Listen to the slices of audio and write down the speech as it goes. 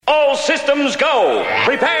systems go.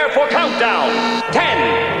 Prepare for countdown.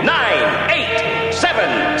 10, 9, 8,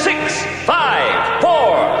 7, 6, 5,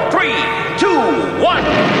 4, 3, 2, 1.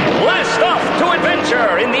 Blast off to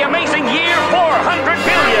adventure in the amazing year 400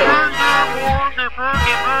 billion.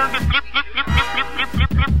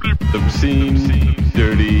 Obscene,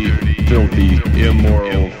 dirty, filthy,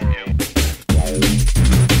 immoral.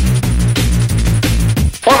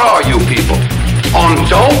 What are you people? On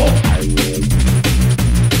dope?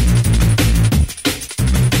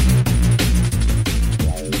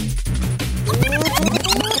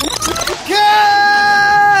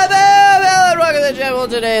 Welcome to the channel.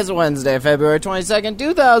 Today is Wednesday, February 22nd,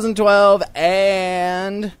 2012,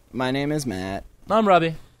 and my name is Matt. I'm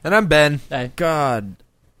Robbie. And I'm Ben. Hey. God,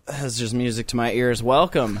 that's just music to my ears.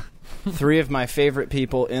 Welcome. Three of my favorite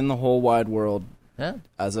people in the whole wide world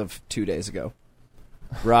as of 2 days ago.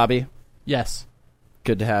 Robbie. Yes.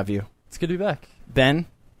 Good to have you. It's good to be back. Ben.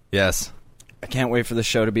 Yes. I can't wait for the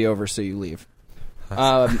show to be over so you leave. He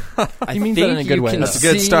means that in a good way. That's a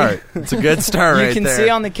good start. It's a good start right there. You can see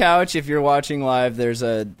on the couch, if you're watching live, there's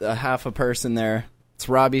a half a person there. It's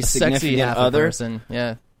Robbie's significant sexy half other. A person.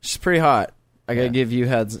 Yeah. She's pretty hot. I gotta give you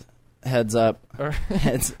heads up.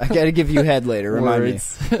 Heads. I gotta give you head later. Remind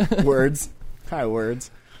me. Words. Hi,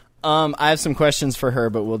 words. I have some questions for her,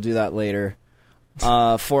 but we'll do that later.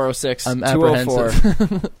 406 I'm 204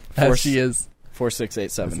 apprehensive. As she is.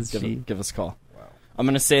 4687. Give us a call. Wow. I'm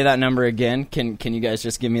gonna say that number again. Can you guys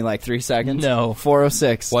just give me like 3 seconds? No.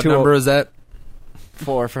 406. What number is that?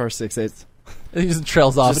 4468. He just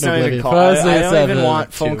trails off Just in don't even oblivion. call. I don't even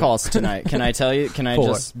want phone calls tonight. Can I tell you? Can I 4.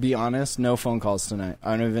 just be honest? No phone calls tonight.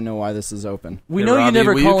 I don't even know why this is open. We Hey, know Robbie, you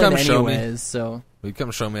never will you call in come show me? anyways, so Will you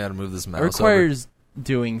come show me how to move this it mouse requires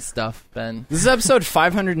doing stuff, Ben. This is episode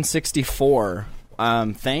 564.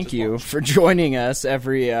 Thank you for joining us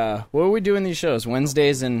every. What are we doing these shows?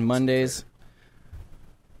 Wednesdays and Mondays.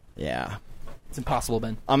 Yeah, It's impossible,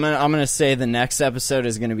 Ben. I'm gonna say the next episode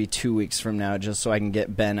is gonna be 2 weeks from now, just so I can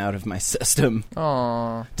get Ben out of my system.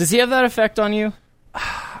 Aww. Does he have that effect on you?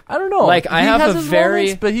 I don't know. Like, I He have has a his very-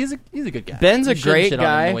 moments, but he's a good guy. Ben's You a shouldn't great shit on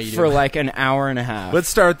him the guy way you for do. like an hour and a half. Let's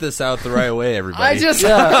start this out the right way, everybody. I just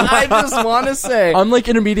want to say. I'm like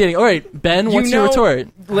intermediating. All right, Ben, what's your retort?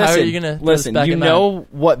 How are you gonna listen, back you him know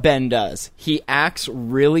what Ben does. He acts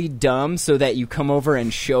really dumb so that you come over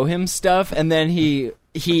and show him stuff, and then he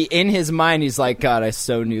in his mind, he's like, God, I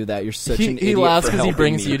so knew that. You're such an idiot. He laughs because he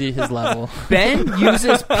brings you to his level. Ben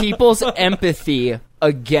uses people's empathy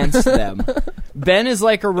against them. Ben is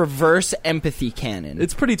like a reverse empathy cannon.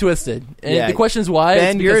 It's pretty twisted. And Yeah. the question is why?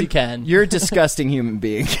 Ben, it's because he can. You're a disgusting human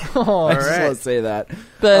being. I just want to say that.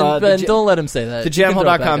 Ben, don't let him say that.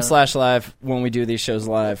 TheJamHole.com/live when we do these shows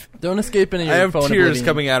live. Don't escape into your I have phone tears oblivion.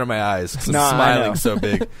 coming out of my eyes because No, I I'm know. smiling so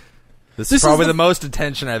big. This This is probably is the most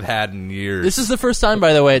attention I've had in years. This is the first time,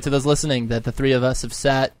 by the way, to those listening, that the three of us have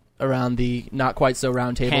sat around the not quite so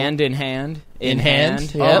round table. Hand in hand. In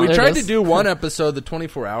hand. Oh, Yeah, we there it tried is. to do one episode, the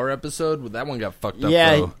 24-hour episode, but that one got fucked up,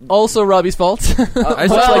 Yeah. though. Also Robbie's fault. I Much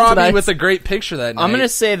saw like Robbie tonight's. with a great picture that night. I'm going to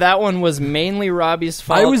say that one was mainly Robbie's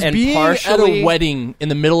fault. I was and being partially, at a wedding in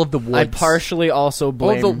the middle of the woods. I partially also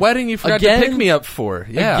blame. Oh, the wedding you forgot Again- to pick me up for.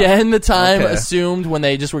 Yeah. Again, the time Okay. assumed when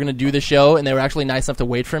they just were going to do the show, and they were actually nice enough to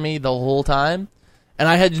wait for me the whole time. And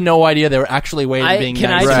I had no idea they were actually waiting. Being Can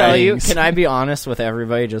I nice tell you? things. Can I be honest with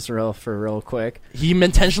everybody, just real quick? He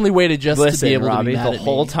intentionally waited just to Listen, be able Robbie, to be mad the at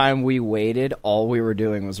whole me. time we waited, all we were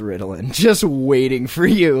doing was Ritalin, just waiting for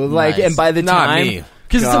you. Like, Nice. and by the Not time, me.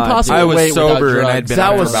 Because it's God, impossible I to was wait without sober and drugs. I'd been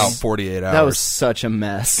That out was- for about 48 hours. that was such a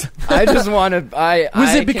mess. I just want to.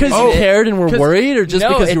 Was it because you cared and were worried, or just No,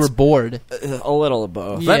 because you it's- were bored? a little of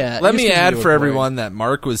both? Yeah, Let just me 'cause add you were for bored. everyone that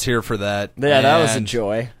Mark was here for that. Yeah, that was a and,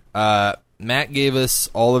 joy. Matt gave us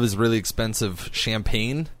all of his really expensive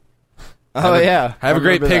champagne. Oh yeah, I have a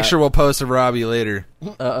great remember that. picture we'll post of Robbie later.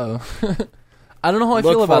 Uh-oh. I don't know how I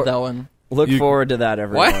Look feel about for- that one. Look forward to that,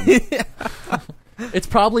 everyone. What? It's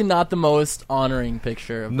probably not the most honoring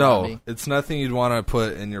picture of No, Robbie. it's nothing you'd want to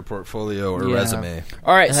put in your portfolio or Yeah. resume.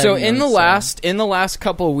 All right, I so hadn't in the noticed last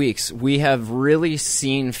couple of weeks, we have really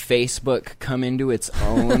seen Facebook come into its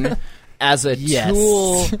own as a Yes.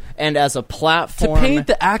 tool and as a To platform. paint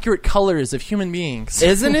the accurate colors of human beings.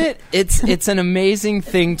 Isn't it? It's an amazing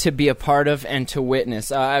thing to be a part of and to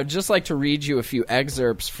witness. I would just like to read you a few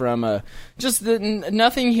excerpts from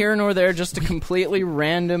nothing here nor there, just a completely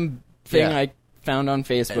random thing Yeah. I found on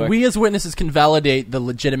Facebook. We as witnesses can validate the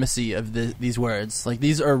legitimacy of these words. Like,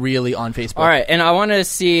 these are really on Facebook. All right, and I want to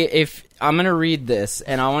see if I'm going to read this,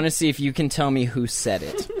 and I want to see if you can tell me who said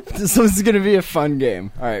it. This is going to be a fun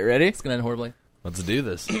game. All right, ready? It's going to end horribly. Let's do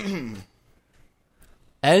this.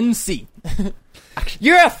 NC.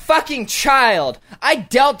 You're a fucking child. I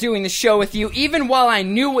dealt doing the show with you even while I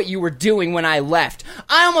knew what you were doing when I left.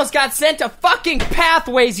 I almost got sent to fucking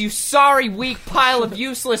Pathways, you sorry, weak pile of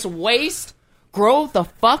useless waste. Grow the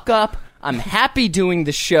fuck up. I'm happy doing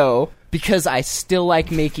the show because I still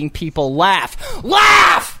like making people laugh.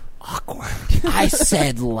 Laugh! Awkward. I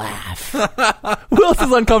said laugh. Who else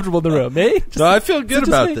is uncomfortable in the room, eh? No, I feel good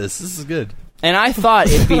about me? this. This is good. And I thought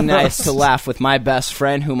it'd be nice to laugh with my best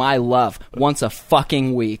friend whom I love once a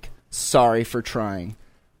fucking week. Sorry for trying.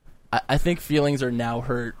 I think feelings are now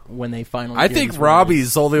hurt when they finally. I hear think these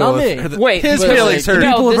Robbie's only Not one. me. Wait, his but, feelings like, hurt.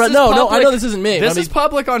 no, this is no, I public. know this isn't me. This I mean, is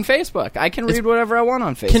public on Facebook. I can read whatever I want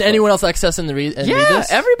on Facebook. Can anyone else access and read Yeah,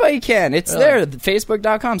 this? everybody can. It's Really? there.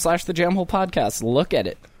 Facebook.com/The Jamhole Podcast. Look at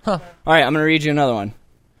it. Huh. All right, I'm going to read you another one.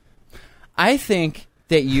 I think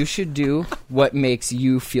that you should do what makes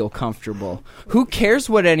you feel comfortable. Who cares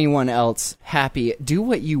what anyone else happy? Do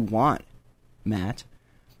what you want, Matt.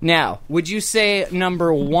 Now, would you say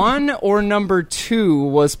number 1 or number 2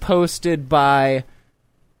 was posted by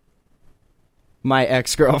my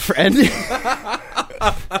ex-girlfriend?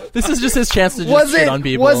 This is just his chance to just shit on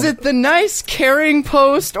people. Was it the nice, caring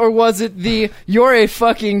post, or was it the "you're a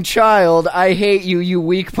fucking child, I hate you, you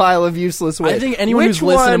weak pile of useless waste"? I think anyone who's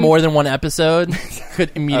listened to more than one episode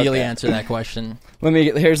could immediately answer that question.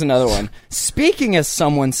 Here's another one. Speaking as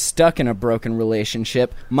someone stuck in a broken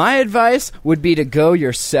relationship, my advice would be to go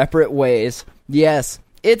your separate ways. Yes,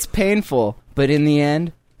 it's painful, but in the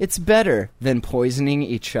end, it's better than poisoning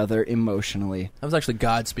each other emotionally. That was actually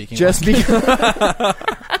God speaking. Just because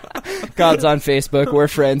God's on Facebook, we're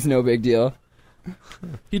friends, no big deal.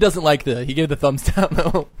 He doesn't like he gave the thumbs down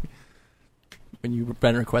though when you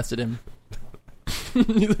friend requested him.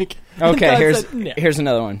 Like, okay, said, here's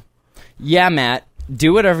another one. Yeah, Matt,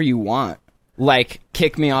 do whatever you want. Like,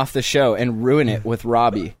 kick me off the show and ruin it with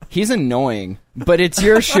Robbie. He's annoying, but it's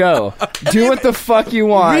your show. Do what the fuck you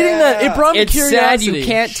want. Reading that, it brought me it's curiosity. sad you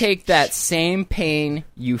can't take that same pain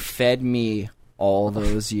you fed me all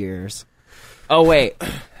those years. Oh, wait,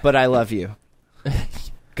 but I love you. Good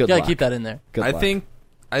gotta luck. keep that in there. Good luck.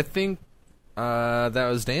 I think that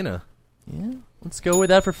was Dana. Yeah, let's go with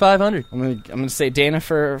that for 500. I'm gonna say Dana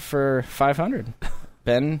for 500.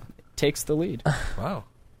 Ben takes the lead. Wow.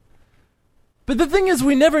 But the thing is,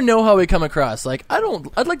 we never know how we come across. Like,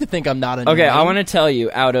 I'd like to think I'm not annoying. Okay, I want to tell you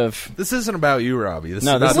This isn't about you, Robbie. This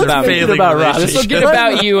No, is this about is about their me. failing About Robbie. This will relationship. get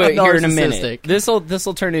about you here in a Narcissistic. minute. This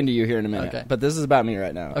will turn into you here in a minute. Okay. But this is about me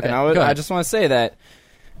right now. Okay, And go I ahead. just want to say that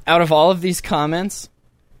out of all of these comments,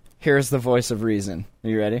 here's the voice of reason. Are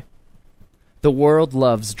you ready? The world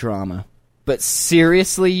loves drama. But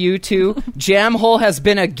seriously, you two, Jamhole has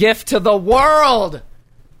been a gift to the world.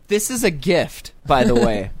 This is a gift, by the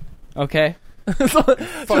way. Okay?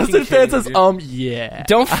 Justin Fan says, yeah.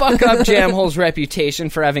 Don't fuck up Jamhole's reputation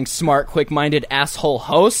for having smart, quick-minded asshole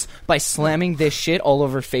hosts by slamming this shit all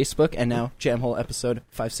over Facebook. And now, Jamhole episode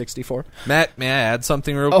 564. Matt, may I add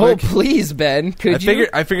something real Oh, quick? please, Ben. Could you?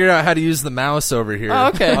 I figured out how to use the mouse over here Oh,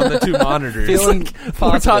 okay. on the two monitors. Feeling 4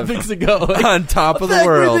 positive. topics ago. on top of the heck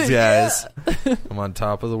world, was it? guys. I'm on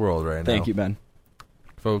top of the world right now. Thank you, Ben.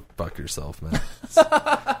 Fuck yourself, man.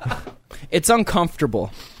 It's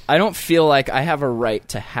uncomfortable. I don't feel like I have a right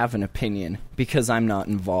to have an opinion because I'm not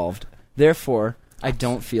involved. Therefore, I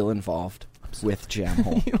don't feel involved with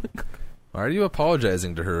Jamhole. Why are you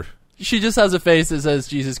apologizing to her? She just has a face that says,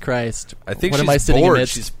 Jesus Christ. I think what she's am I sitting bored.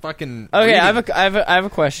 amidst? She's fucking. Okay, reading. I have a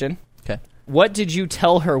question. Okay. What did you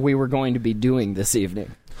tell her we were going to be doing this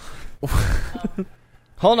evening?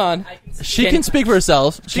 Hold on. She can speak for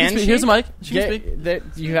herself. Can she? Here's the mic. She can speak.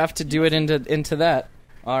 You have to do it into that.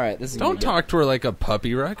 All right, this is gonna Don't be talk to her like a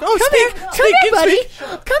puppy, right? Come here, buddy.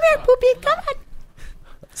 Come here, Poopy. Come on. good.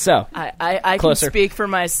 So, I can Closer. speak for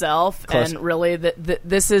myself, Closer. and really,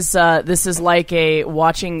 this is like a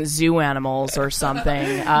watching zoo animals or something.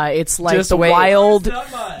 It's like Just the wait. wild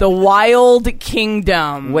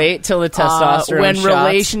kingdom. wait till the testosterone when shots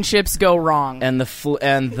relationships go wrong. and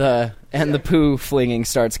the poo flinging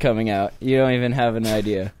starts coming out. You don't even have an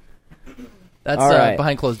idea. That's All right.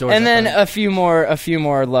 behind closed doors. And then I think. a few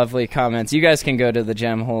more lovely comments. You guys can go to the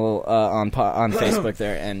Jamhole on Facebook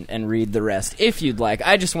there and read the rest if you'd like.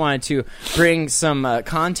 I just wanted to bring some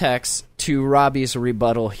context to Robbie's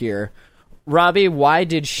rebuttal here. Robbie, why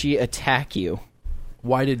did she attack you?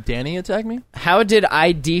 Why did Danny attack me? How did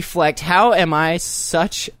I deflect? How am I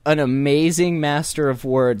such an amazing master of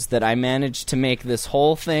words that I managed to make this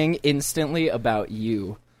whole thing instantly about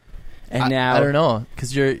you? And now I don't know,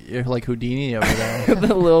 because you're like Houdini over there.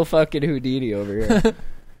 the little fucking Houdini over here.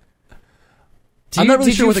 I'm not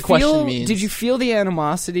really sure what the question means. Did you feel the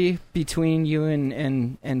animosity between you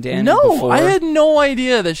and Danny? No, before? I had no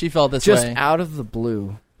idea that she felt this Just way. out of the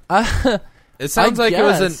blue. It sounds like it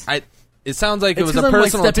was an. It sounds like it was a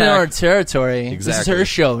personal stepping attack. in our territory. Exactly. This is her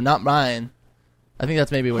show, not mine. I think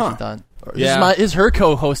that's maybe what she thought. Yeah. This is her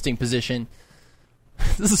co-hosting position.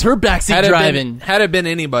 This is her backseat driving. Had it been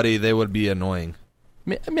anybody, they would be annoying.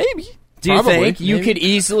 Maybe. Do you think you Maybe. could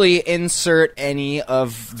easily insert any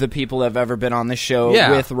of the people that have ever been on the show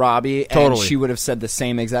with Robbie, and Totally. she would have said the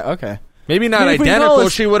same exact? Okay. Maybe not Maybe identical.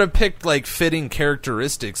 She would have picked like fitting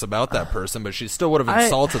characteristics about that person, but she still would have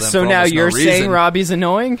insulted them. So for now almost you're no saying reason. Robbie's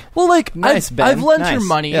annoying? Well, like, Nice, Ben. I've lent Nice. her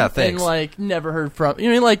money Yeah, and, thanks. like, never heard from... You know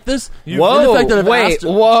what I mean? Like, this... Whoa! the fact that I've Wait! asked her-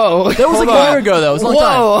 Whoa! That was like a year ago, though. It was a long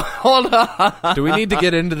Whoa! time. Hold on. Do we need to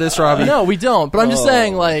get into this, Robbie? No, we don't. But I'm just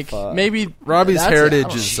saying, like, fuck. maybe... Robbie's that's it. heritage I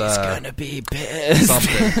don't is She's gonna be pissed.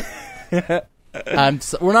 something.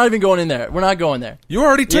 we're not even going in there. We're not going there. You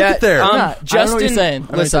already took it there. I don't know what Justin, you're saying. I know what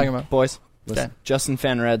you're listen, talking about. boys. Listen, Okay. Justin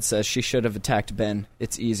Fanred says she should have attacked Ben.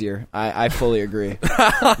 It's easier. I fully agree.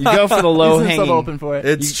 You go for the low He's himself hanging. open for it.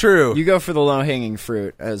 It's true. You go for the low hanging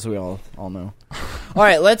fruit, as we all know. All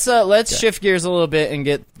right, let's shift gears a little bit and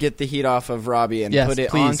get the heat off of Robbie and Yes, put it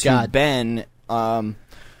please, onto God. Ben.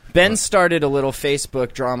 Ben started a little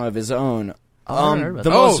Facebook drama of his own. I heard about The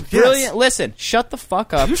that. most Oh, yes. brilliant. Listen, shut the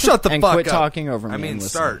fuck up. You shut the and fuck quit up. talking over me. I mean, and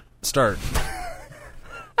listen. start.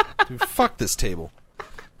 Dude, fuck this table.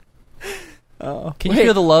 Can you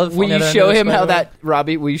feel the love? Will on the you other show end of him this, by how the way? that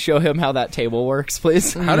Robbie? Will you show him how that table works,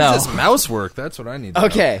 please? How No. does this mouse work? That's what I need to know.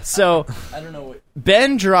 Okay, so I don't know what...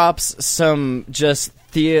 Ben drops some just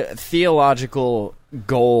theological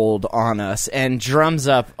gold on us and drums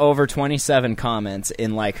up over 27 comments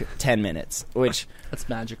in like 10 minutes, which That's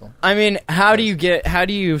magical. I mean, how do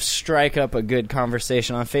you strike up a good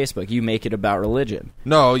conversation on Facebook? You make it about religion.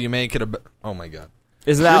 No, you make it a... Oh, my God.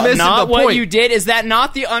 Is You're that missing not the what point. you did? Is that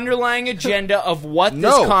not the underlying agenda of what this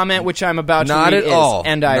No. comment, which I'm about to Not read, at is? all.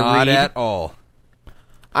 And I Not read, at all.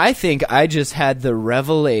 I think I just had the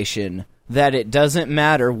revelation that it doesn't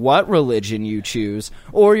matter what religion you choose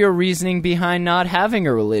or your reasoning behind not having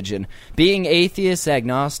a religion. Being atheist,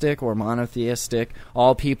 agnostic, or monotheistic,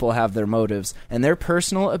 all people have their motives and their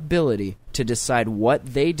personal ability to decide what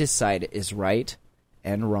they decide is right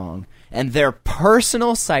and wrong, and their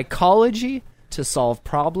personal psychology to solve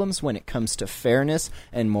problems when it comes to fairness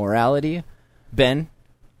and morality. Ben,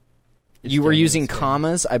 you were using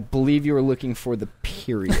commas. I believe you were looking for the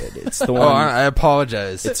period. It's the one. Oh, I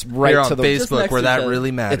apologize. It's right Here to on the- Just Facebook next where to that each other.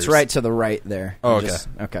 really matters. It's right to the right there. Oh, You okay.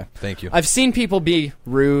 Okay. Thank you. I've seen people be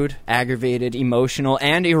rude, aggravated, emotional,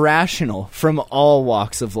 and irrational from all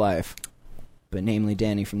walks of life, but namely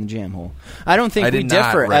Danny from the Jam Hole. I don't think I we did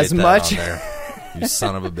not differ write as that much. on there. You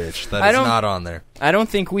son of a bitch. That I is don't- not on there. I don't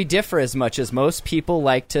think we differ as much as most people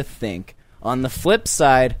like to think. On the flip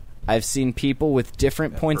side, I've seen people with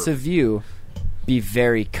different points of view be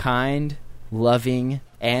very kind, loving,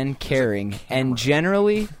 and caring, and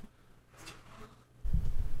generally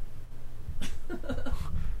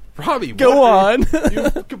Robbie, Go on. You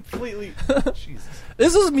completely... Jesus.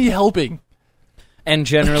 This is me helping.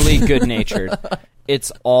 good natured.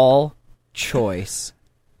 It's all choice.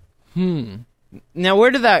 Now,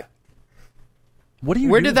 where did that What do you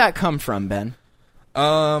where do? did that come from, Ben?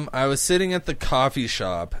 I was sitting at the coffee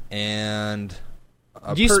shop and...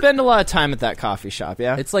 You spend a lot of time at that coffee shop,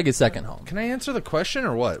 yeah? It's like a second home. Can I answer the question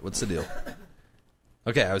or what? What's the deal?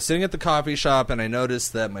 Okay, I was sitting at the coffee shop and I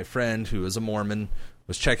noticed that my friend, who is a Mormon,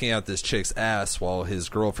 was checking out this chick's ass while his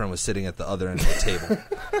girlfriend was sitting at the other end of the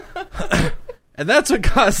table. And that's what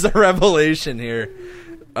caused the revelation here.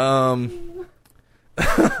 Are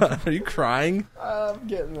you crying? I'm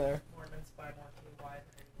getting there.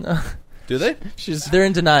 Do they? They're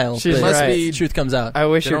in denial. She's but right. the truth comes out. I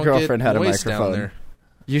wish They your don't girlfriend get had a moist down microphone. there.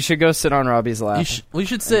 You should go sit on Robbie's lap. We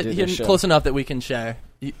should do sit this here show. close enough that we can share.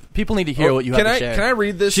 People need to hear what you have can to I, share. Can I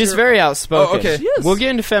read this? She's here? very outspoken. Oh, okay. She is. We'll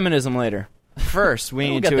get into feminism later. First, we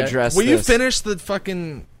We'll need get to there. address Will you this. finish the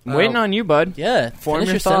fucking... I'm waiting on you, bud. Yeah, Form finish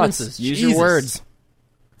your your thoughts. sentences. Use Jesus. your words.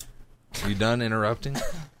 Are you done interrupting?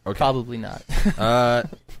 Okay. Probably not.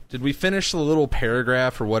 Did we finish the little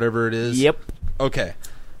paragraph or whatever it is? Yep. Okay.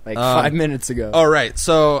 Like 5 minutes ago. All right.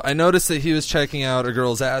 So I noticed that he was checking out a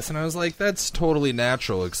girl's ass, and I was like, that's totally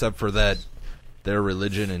natural, except for that their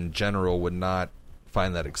religion in general would not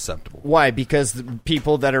find that acceptable. Why? Because the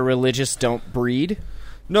people that are religious don't breed?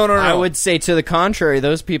 No. I would say to the contrary.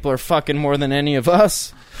 Those people are fucking more than any of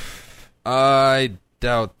us. I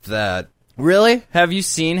doubt that. Really? Have you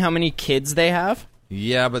seen how many kids they have?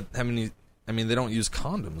 Yeah, but how many... I mean, they don't use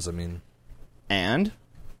condoms. I mean... And?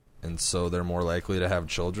 and so they're more likely to have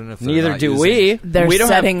children. If they're Neither not do using- we. They're we don't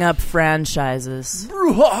setting up franchises.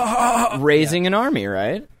 have raising an army,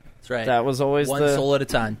 right? That's right. That was always one the... soul at a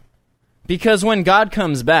time. Because when God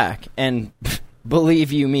comes back, and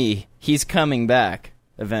believe you me, he's coming back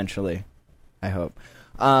eventually, I hope,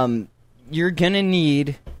 you're going to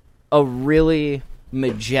need a really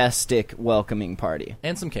majestic welcoming party.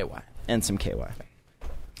 And some KY. And some KY.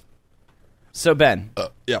 So, Ben,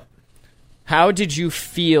 Yeah. how did you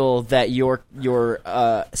feel that your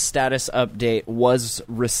status update was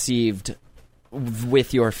received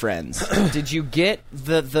with your friends? Did you get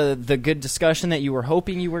the good discussion that you were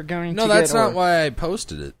hoping you were going to get? No, that's not or- why I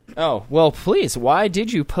posted it. Oh, well, please. Why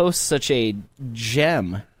did you post such a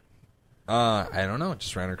gem? I don't know. It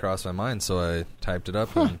just ran across my mind, so I typed it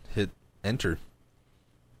up and hit enter.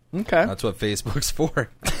 Okay. That's what Facebook's for.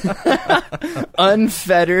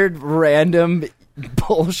 Unfettered, random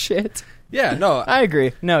bullshit. Yeah, no. I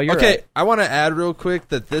agree. No, you're okay, right. I want to add real quick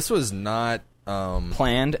that this was not...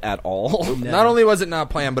 Planned at all. Not only was it not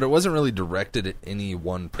planned, but it wasn't really directed at any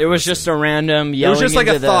one person. It was just a random It yelling was just like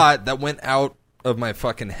into a the- thought that went out of my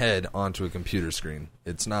fucking head onto a computer screen.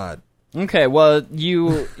 It's not... Okay, well,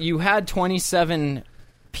 you had 27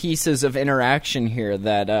 pieces of interaction here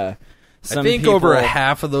that some I think people, over a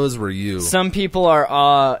half of those were you. Some people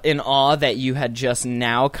are in awe that you had just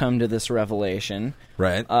now come to this revelation.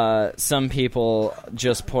 Right. Some people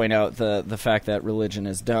just point out the fact that religion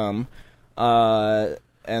is dumb. But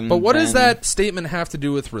what does that statement have to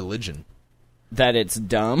do with religion? That it's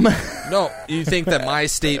dumb? No, you think that my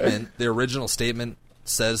statement, the original statement,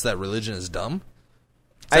 says that religion is dumb?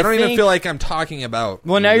 I don't even think- feel like I'm talking about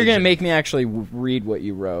Well, now you're going to religion. make me actually read what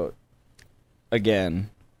you wrote. Again.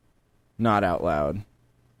 Not out loud.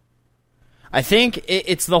 I think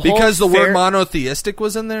it's the whole... Because the word monotheistic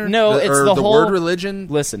was in there? No, it's or the the whole... word religion?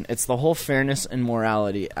 Listen, it's the whole fairness and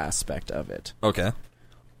morality aspect of it. Okay.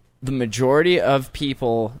 The majority of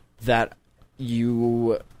people that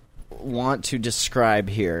you want to describe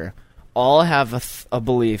here all have a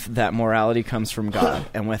belief that morality comes from God.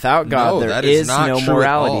 And without God, No, there that is is not no true at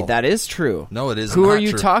morality. all. That is true. No, it is Who not are you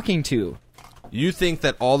true. talking to? You think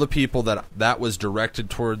that all the people that was directed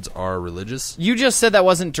towards are religious? You just said that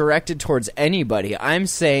wasn't directed towards anybody. I'm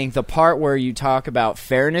saying the part where you talk about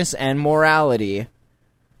fairness and morality.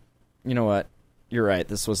 You know what? You're right.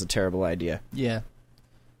 This was a terrible idea. Yeah.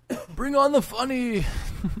 Bring on the funny.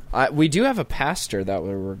 We do have a pastor that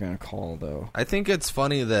we're going to call, though. I think it's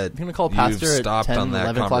funny that You're gonna call you've pastor at stopped 10, on that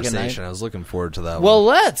 11 o'clock at night? conversation. I was looking forward to that Well,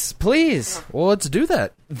 one. let's, please. Well, let's do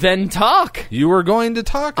that. Then talk. You were going to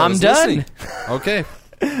talk. I I'm was done. listening. Okay.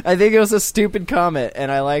 I think it was a stupid comment,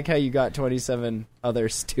 and I like how you got 27 other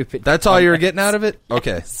stupid That's all you were comments. getting out of it?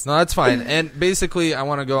 Okay. No, that's fine. And basically, I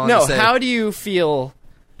want to go on No, to say... how do you feel?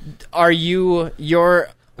 Are you...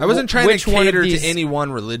 I wasn't trying which to one of cater these- to any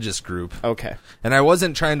one religious group. Okay. And I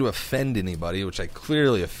wasn't trying to offend anybody, which I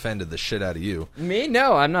clearly offended the shit out of you. Me?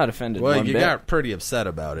 No, I'm not offended Well, one you bit. got pretty upset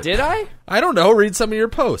about it. Did I? I don't know. Read some of your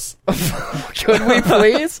posts. Could we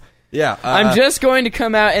please? Yeah. I'm just going to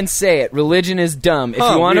come out and say it. Religion is dumb. If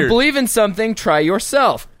Huh, you want to weird. believe in something, try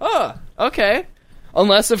yourself. Oh, okay.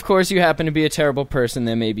 Unless, of course, you happen to be a terrible person,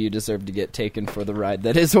 then maybe you deserve to get taken for the ride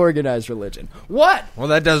that is organized religion. What? Well,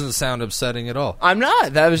 that doesn't sound upsetting at all. I'm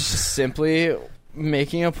not. That was just simply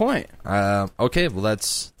making a point. Okay, well,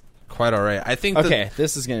 that's quite all right. I think Okay,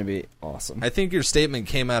 this is going to be awesome. I think your statement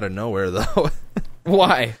came out of nowhere, though.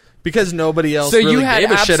 Why? Because nobody else So you really had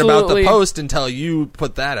gave a shit about the absolutely- post until you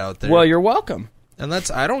put that out there. Well, you're welcome. And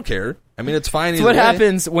I don't care. I mean, it's fine It's either what way.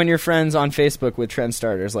 happens when you're friends on Facebook with trend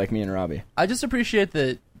starters like me and Robbie. I just appreciate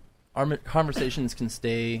that our conversations can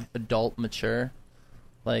stay adult, mature.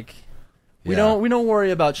 Like we Yeah. don't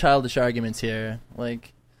worry about childish arguments here.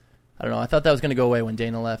 Like I don't know. I thought that was going to go away when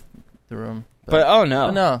Dana left the room. But oh no.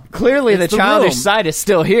 Oh, no. Clearly It's the the childish room. side is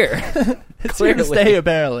still here. It's here to stay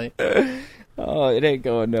apparently. Oh, it ain't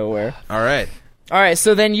going nowhere. All right. All right,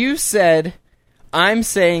 so then you said, I'm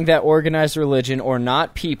saying that organized religion or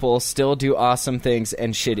not people still do awesome things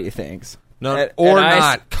and shitty things. No, And- or and I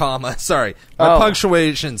not, comma. Sorry. My Oh.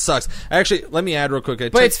 punctuation sucks. Actually, let me add real quick.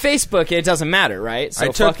 But it's Facebook, it doesn't matter, right? So I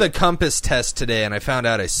took fuck the it. compass test today, and I found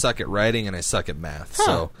out I suck at writing and I suck at math.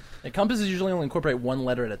 So The compasses usually only incorporate one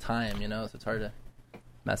letter at a time, so it's hard to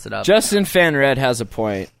mess it up. Justin Fanred has a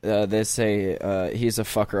point. They say he's a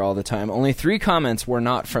fucker all the time. Only 3 comments were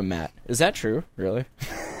not from Matt. Is that true? Really?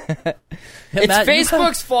 It's Matt, you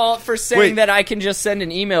Facebook's fault for saying Wait. that I can just send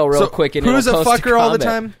an email real quick and who's a it'll post fucker all the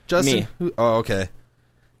comment. time? Justin? Me. Oh, okay.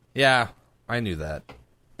 Yeah, I knew that.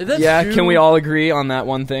 Is that Yeah, true? can we all agree on that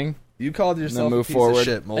one thing? You called yourself move a piece forward. of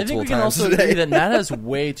shit multiple I think we can times also today. agree that Matt has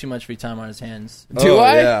way too much free time on his hands. Do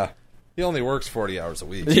I? Yeah. He only works 40 hours a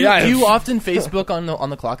week. Do you often Facebook on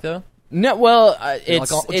the clock though? No, well,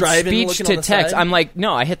 it's like driving, speech looking to on the text. side? I'm like,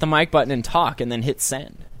 no, I hit the mic button and talk, and then hit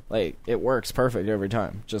send. Like, it works perfect every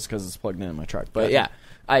time, just because it's plugged in my truck. But yeah,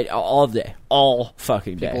 I all day, all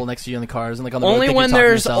fucking day. People next to you in the cars and like on the Only road, when think you're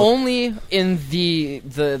there's talking to yourself. only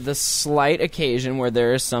in the slight occasion where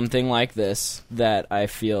there is something like this that I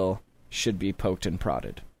feel should be poked and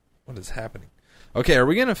prodded. What is happening? Okay, are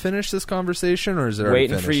we going to finish this conversation, or is it already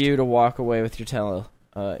Waiting for finished? you to walk away with your tail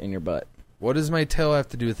in your butt. What does my tail have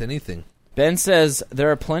to do with anything? Ben says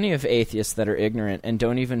there are plenty of atheists that are ignorant and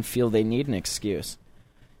don't even feel they need an excuse.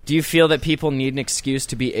 Do you feel that people need an excuse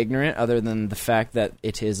to be ignorant other than the fact that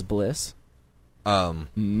it is bliss? Yeah,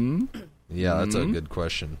 that's a good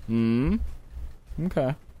question.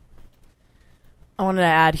 Okay. I wanted to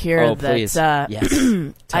add here Oh, that please. Yes.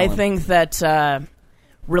 I him. think that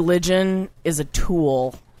religion is a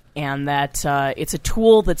tool, and that it's a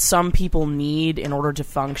tool that some people need in order to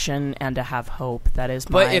function and to have hope. That is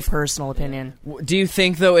my personal opinion. Do you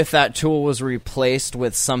think, though, if that tool was replaced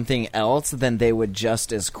with something else, then they would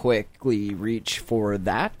just as quickly reach for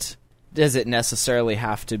that? Does it necessarily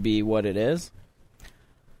have to be what it is?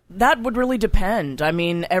 That would really depend. I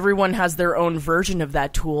mean, everyone has their own version of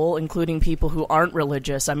that tool, including people who aren't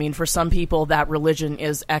religious. I mean, for some people, that religion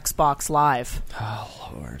is Xbox Live.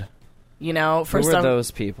 Oh, Lord. You know, for Who are some,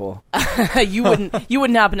 those people? you wouldn't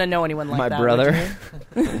happen to know anyone like My that. brother.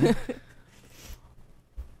 would you?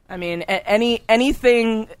 I mean,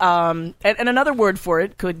 anything, and another word for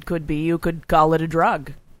it could be, you could call it a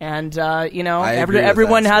drug. And you know, I agree with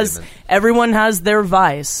everyone that has statement. everyone has their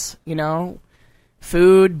vice. You know,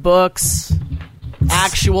 food, books,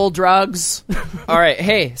 actual drugs. All right.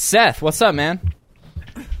 Hey, Seth, what's up, man?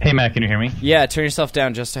 Hey, Matt, can you hear me? Yeah, turn yourself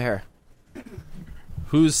down just a hair.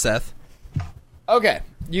 Who's Seth? Okay.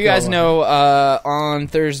 You guys know on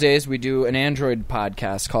Thursdays we do an Android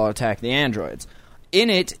podcast called Attack the Androids. In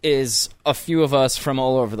it is a few of us from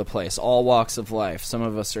all over the place, all walks of life. Some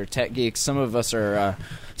of us are tech geeks. Some of us are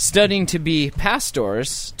studying to be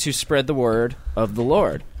pastors to spread the word of the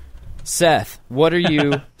Lord. Seth, what are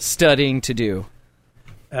you studying to do?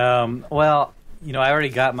 Well, you know, I already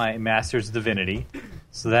got my Master's of Divinity,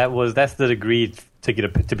 so that's the degree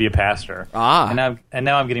to be a pastor. And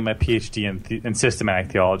now I'm getting my PhD in systematic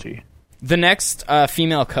theology. The next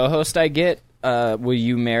female co-host I get, will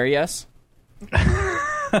you marry us?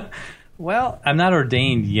 Well, I'm not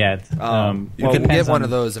ordained yet. You can depends get one on-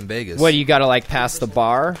 of those in Vegas. What, you got to like pass the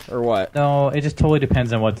bar or what? No, it just totally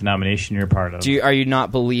depends on what denomination you're part of. Are you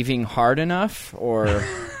not believing hard enough, or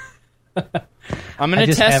I'm going to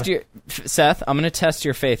just test have- your Seth? I'm going to test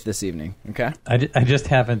your faith this evening. Okay. I just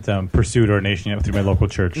haven't pursued ordination yet through my local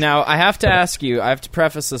church. Now I have to ask you. I have to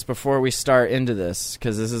preface this before we start into this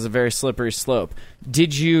because this is a very slippery slope.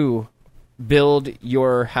 Did you build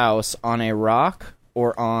your house on a rock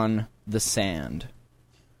or on the sand?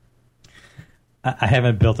 I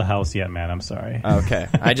haven't built a house yet, man. I'm sorry. Okay.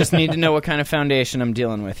 I just need to know what kind of foundation I'm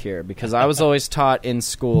dealing with here because I was always taught in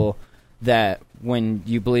school that when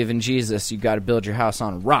you believe in Jesus, you got to build your house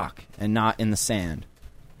on rock and not in the sand.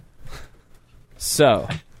 So,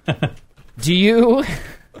 do you...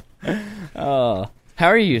 how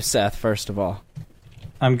are you, Seth, first of all?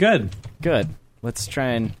 I'm good. Good. Let's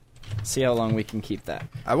try and see how long we can keep that.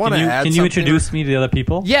 I want to add Can you introduce me to the other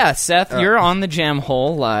people? Yeah, Seth, you're on the Jam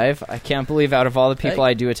Hole live. I can't believe out of all the people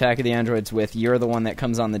I do Attack of the Androids with, you're the one that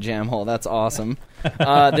comes on the Jam Hole. That's awesome.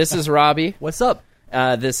 This is Robbie. What's up?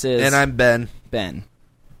 This is... And I'm Ben. Ben.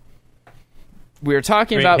 We were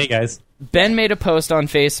talking Great. about... Hey, guys. Ben made a post on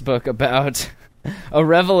Facebook about a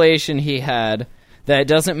revelation he had that it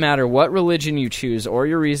doesn't matter what religion you choose or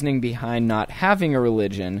your reasoning behind not having a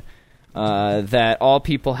religion, that all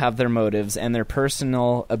people have their motives and their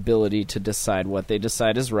personal ability to decide what they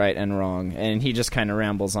decide is right and wrong. And he just kind of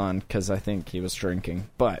rambles on because I think he was drinking.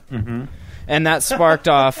 But... And that sparked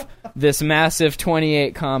off this massive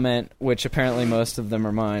 28 comment, which apparently most of them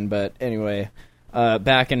are mine. But anyway,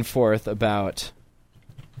 back and forth about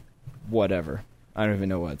whatever. I don't even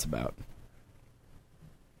know what it's about.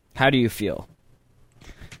 How do you feel?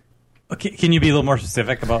 Okay, can you be a little more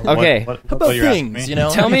specific about Okay. what About you're asking things, me? you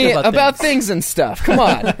know? Tell me about things. things and stuff. Come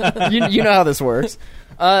on. You know how this works.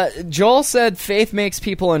 Joel said faith makes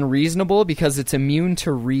people unreasonable because it's immune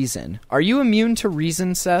to reason. Are you immune to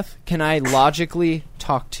reason, Seth? Can I logically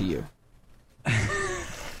talk to you?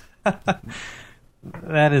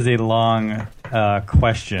 That is a long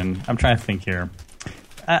question. I'm trying to think here.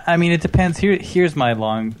 I mean, it depends. Here's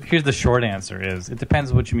the short answer is it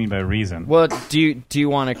depends what you mean by reason. Well, do you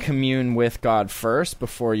want to commune with God first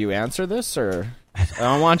before you answer this, or I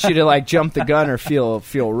don't want you to like jump the gun or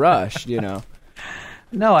feel rushed, you know?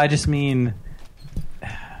 No, I just mean,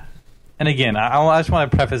 and again, I just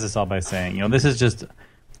want to preface this all by saying, this is just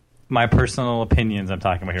my personal opinions I'm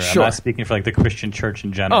talking about here. Sure. I'm not speaking for like the Christian church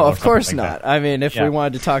in general. Oh, of course like not. That. I mean, if we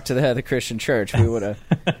wanted to talk to the head of the Christian church, we would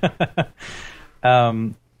have.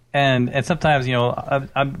 And sometimes,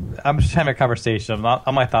 I'm just having a conversation.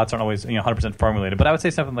 All my thoughts aren't always 100% formulated, but I would say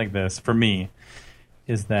something like this for me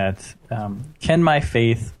is that can my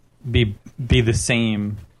faith be the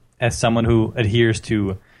same as someone who adheres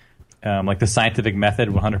to like the scientific method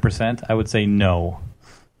 100%? I would say no.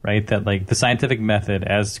 Right, that like the scientific method,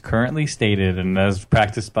 as currently stated and as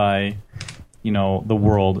practiced by, the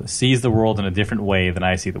world, sees the world in a different way than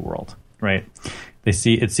I see the world. Right, it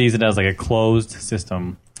sees it as like a closed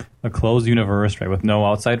system, a closed universe, right, with no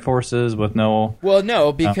outside forces, with no. Well,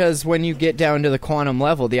 no, because when you get down to the quantum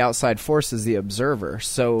level, the outside force is the observer.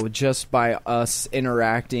 So just by us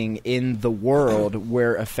interacting in the world,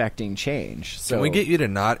 we're affecting change. So can we get you to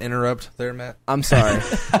not interrupt there, Matt? I'm sorry.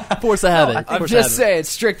 Force of habit. I'm just saying,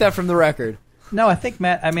 strict that from the record. No, I think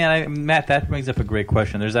Matt. Matt, that brings up a great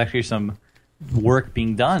question. There's actually some work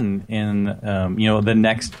being done in the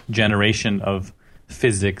next generation of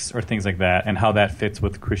physics or things like that, and how that fits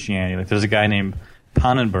with Christianity. Like, there's a guy named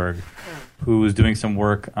Pannenberg who's doing some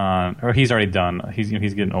work on, or he's already done. He's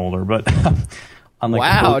getting older, but on like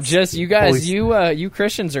wow, just you guys, you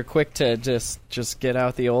Christians are quick to just get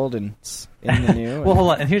out the old and in the new. Well,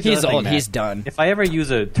 hold on. And here's he's the other old. thing, He's done. If I ever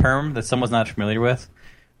use a term that someone's not familiar with,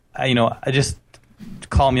 I just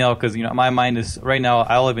call me out, because my mind is right now.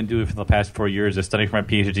 All I've been doing for the past 4 years is studying for my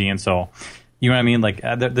PhD, and so. You know what I mean? Like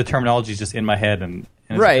the terminology is just in my head, and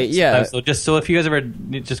right, yeah. So if you guys ever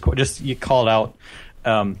just you call it out,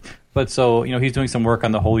 but so he's doing some work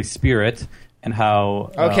on the Holy Spirit and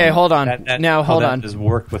how. Okay, hold on. Hold on. His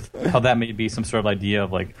work with how that may be some sort of idea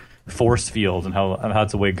of like force fields and how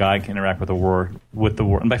it's a way God can interact with the world.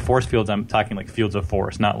 And by force fields, I'm talking like fields of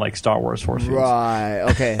force, not like Star Wars force fields. Right.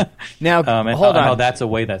 Okay. Now and hold on. How that's a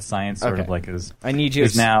way that science sort of like is. I need you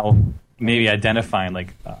is now. Maybe identifying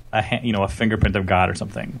like a fingerprint of God or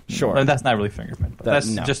something. Sure, and that's not really fingerprint. But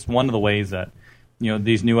that's just one of the ways that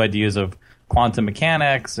these new ideas of quantum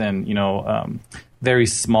mechanics and very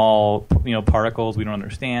small particles we don't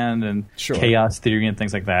understand and chaos theory and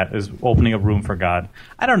things like that is opening up room for God.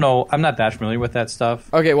 I don't know. I'm not that familiar with that stuff.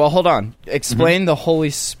 Okay, well hold on. Explain the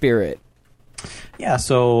Holy Spirit. Yeah.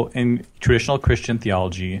 So in traditional Christian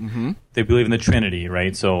theology, they believe in the Trinity,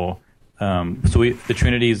 right? So the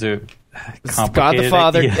Trinity is a God the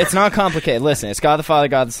Father. Yeah. It's not complicated. Listen, it's God the Father,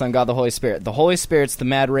 God the Son, God the Holy Spirit. The Holy Spirit's the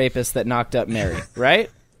mad rapist that knocked up Mary, right?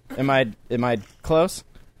 Am I close?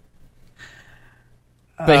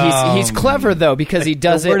 But he's clever though, because he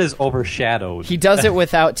does it. The word is overshadowed. He does it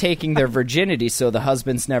without taking their virginity, so the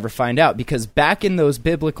husbands never find out. Because back in those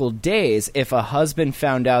biblical days, if a husband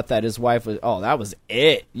found out that his wife was, that was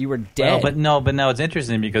it. You were dead. Well, but now it's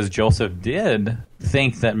interesting because Joseph did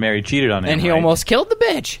think that Mary cheated on him, and he almost killed the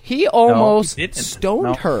bitch. He almost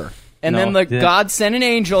stoned her. And then God sent an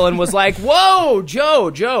angel and was like, "Whoa,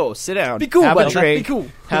 Joe, sit down. Be cool, have buddy. a drink. Be cool.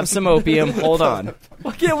 Have some opium. Hold on.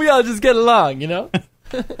 Why can't we all just get along?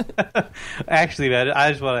 Actually, man, I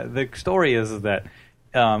just want the story is that,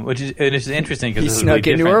 which is interesting because he snuck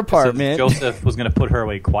into her apartment. So Joseph was going to put her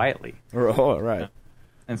away quietly. Oh, right.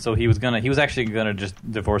 And so he was actually going to just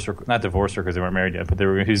divorce her, not divorce her because they weren't married yet, but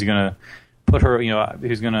he was going to put her, he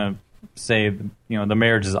was going to say, the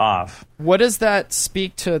marriage is off. What does that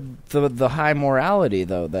speak to the high morality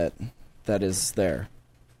though that is there?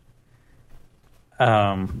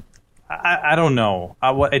 I don't know.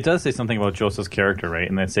 It does say something about Joseph's character, right?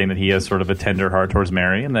 And that's saying that he has sort of a tender heart towards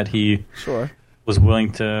Mary, and that he was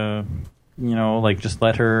willing to, just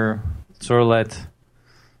let her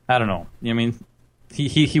I don't know. I mean,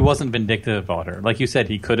 he wasn't vindictive about her. Like you said,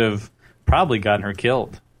 he could have probably gotten her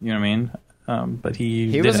killed. You know what I mean? But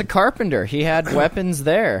he was a carpenter. He had weapons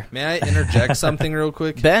there. May I interject something real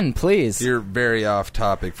quick? Ben, please. You're very off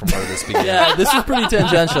topic from where this began. Yeah, this is pretty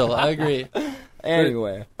tangential. I agree.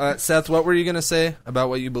 Anyway, Seth, what were you going to say about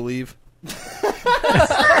what you believe? And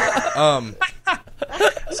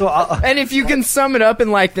if you can sum it up in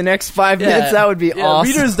like the next 5 minutes, that would be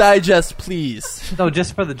awesome. Reader's Digest, please. No,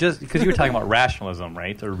 just because you were talking about rationalism,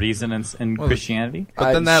 right, or reason in Christianity.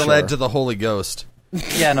 But then that led to the Holy Ghost.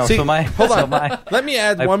 Yeah, no. Hold on. Let me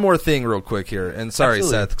add one more thing real quick here. And sorry,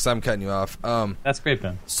 Seth, because I'm cutting you off. That's great,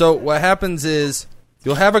 Ben. So what happens is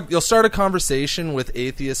You'll start a conversation with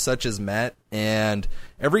atheists such as Matt, and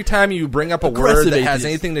every time you bring up a word that has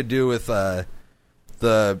anything to do with the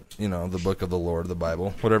book of the Lord, the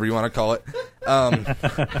Bible, whatever you want to call it,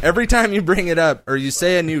 every time you bring it up or you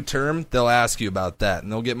say a new term, they'll ask you about that,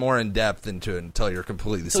 and they'll get more in depth into it until you're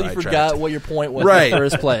completely sidetracked. You forgot what your point was in the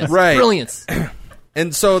first place. Right. Brilliance.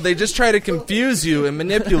 And so they just try to confuse you and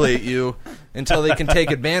manipulate you until they can take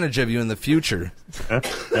advantage of you in the future.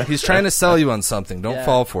 He's trying to sell you on something. Don't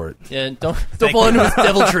fall for it. Yeah, don't fall into his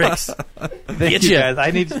devil tricks. Thank you guys.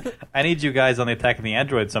 I need you guys on the Attack of the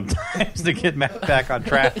Android sometimes to get Matt back on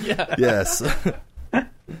track. Yes.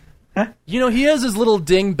 He has his little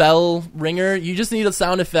ding bell ringer. You just need a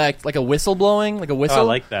sound effect, like a whistle blowing, like a whistle. Oh, I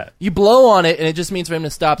like that. You blow on it, and it just means for him to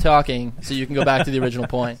stop talking, so you can go back to the original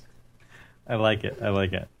point. I like it.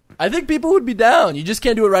 I think people would be down. You just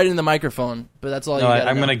can't do it right in the microphone, but that's all you got.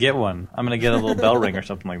 I'm going to get one. I'm going to get a little bell ring or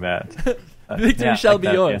something like that. Victory shall be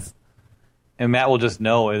yours. Yeah. And Matt will just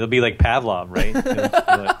know. It'll be like Pavlov, right?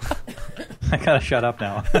 I got to shut up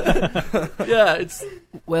now. Yeah, it's...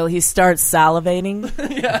 Will he start salivating?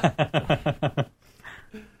 Yeah.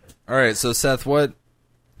 All right, so Seth, what...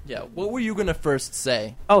 Yeah, what were you going to first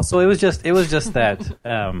say? Oh, so it was just that...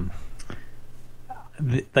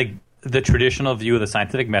 the traditional view of the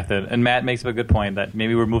scientific method, and Matt makes up a good point that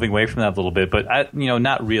maybe we're moving away from that a little bit, but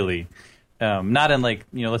not really. Not in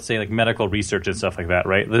let's say like medical research and stuff like that,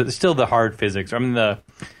 right? It's still the hard physics. I mean the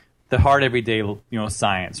hard everyday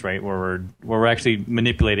science, right? Where we're actually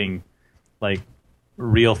manipulating like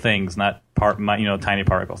real things, not tiny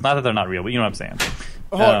particles. Not that they're not real, but you know what I'm saying.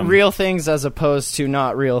 Real things as opposed to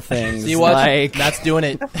not real things. See what? Like... Matt's doing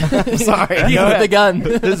it. Sorry. He's with the gun.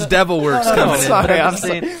 This devil works coming in. Sorry,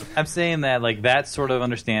 I'm saying that like that sort of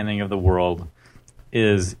understanding of the world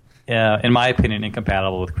is, in my opinion,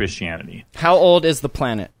 incompatible with Christianity. How old is the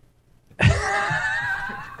planet?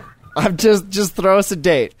 I'm just throw us a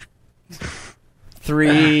date.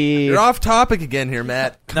 3. You're off topic again here,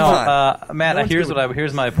 Matt. Matt.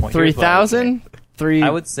 Here's my point. 3,000.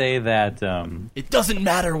 I would say that it doesn't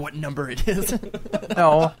matter what number it is.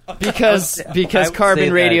 No, because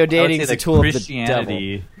carbon radio dating is a tool of the devil.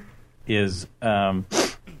 Christianity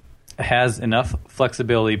has enough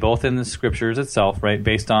flexibility both in the scriptures itself, right,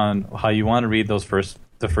 based on how you want to read the first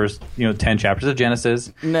 10 chapters of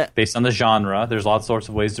Genesis, based on the genre. There's all sorts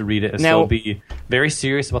of ways to read it. So be very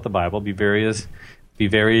serious about the Bible. Be very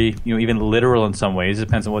even literal in some ways. It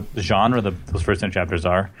depends on what the genre those first 10 chapters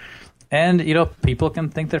are. And, people can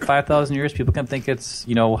think that 5,000 years, people can think it's,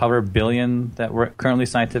 however billion that we're currently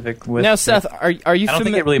scientific with. Now, Seth, are you I don't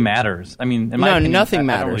think it really matters. I mean, in my opinion, nothing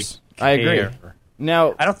matters. I agree.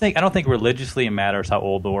 Now, I don't think religiously it matters how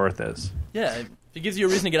old the earth is. Yeah, it gives you a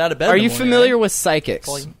reason to get out of bed. Are you familiar with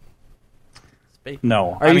psychics?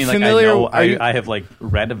 No. Are you familiar? I have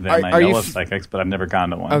read of them. I know of psychics, but I've never gone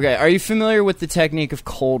to one. Okay. Are you familiar with the technique of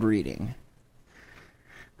cold reading?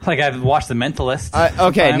 I've watched The Mentalist.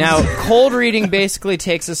 Okay, now cold reading basically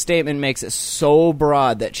takes a statement, makes it so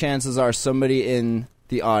broad that chances are somebody in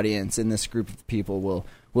the audience, in this group of people,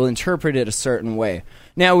 will interpret it a certain way.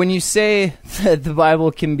 Now, when you say that the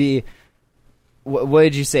Bible can be, what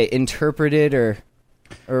did you say, interpreted or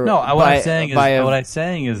no? What I'm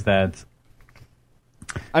saying is that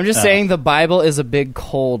I'm just saying the Bible is a big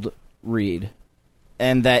cold read,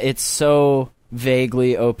 and that it's so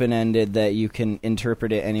vaguely open-ended that you can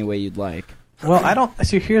interpret it any way you'd like. Well, I don't...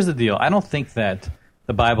 So here's the deal. I don't think that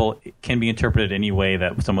the Bible can be interpreted any way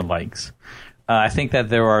that someone likes. I think that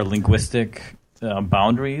there are linguistic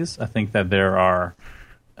boundaries. I think that there are...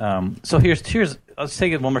 so here's... Let's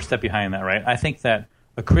take it one more step behind that, right? I think that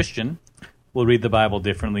a Christian will read the Bible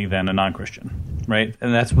differently than a non-Christian, right?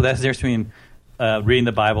 And that's the difference between reading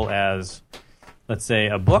the Bible as, let's say,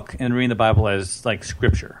 a book and reading the Bible as,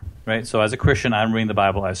 Scripture. Right, so as a Christian, I'm reading the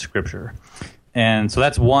Bible as Scripture, and so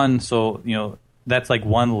that's one. So that's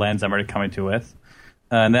one lens I'm already coming to with,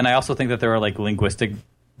 and then I also think that there are linguistic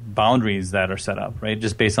boundaries that are set up, right,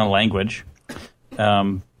 just based on language,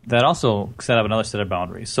 that also set up another set of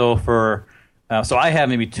boundaries. So so I have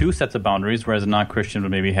maybe 2 sets of boundaries, whereas a non-Christian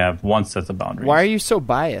would maybe have 1 set of boundaries. Why are you so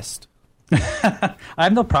biased? I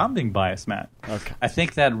have no problem being biased, Matt. Okay. I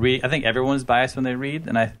think that I think everyone's biased when they read,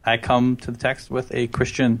 and I come to the text with a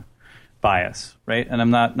Christian bias, right?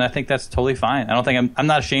 And I think that's totally fine. I don't think I'm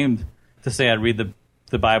not ashamed to say I read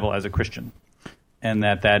the Bible as a Christian. and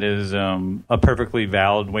that is a perfectly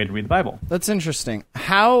valid way to read the Bible. That's interesting.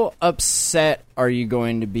 How upset are you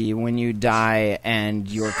going to be when you die and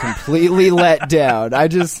you're completely let down? I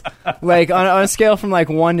just, like, on a scale from, like,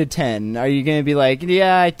 1 to 10, are you going to be like,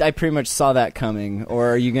 yeah, I pretty much saw that coming? Or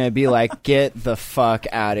are you going to be like, get the fuck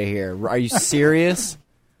out of here? Are you serious?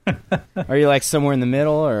 Are you, like, somewhere in the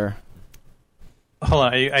middle, or... Hold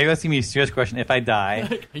on, are you asking me a serious question? If I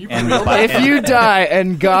die, if you die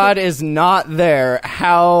and God is not there,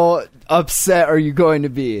 how upset are you going to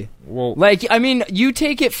be? Well, like, I mean, you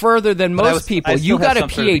take it further than most people. You got a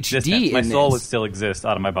PhD. My soul would still exist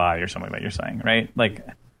out of my body, or something like you're saying, right?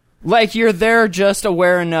 Like you're there just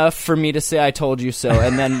aware enough for me to say I told you so,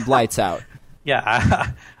 and then lights out.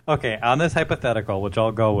 Yeah. Okay. On this hypothetical, which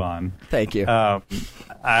I'll go on. Thank you.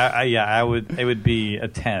 I would. It would be a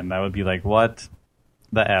 10. I would be like, what?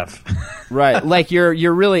 The F. Right. Like you're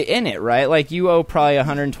really in it, right? Like you owe probably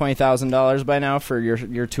 $120,000 by now for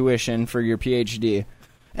your tuition for your PhD.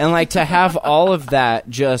 And like to have all of that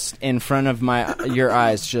just in front of your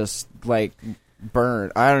eyes just like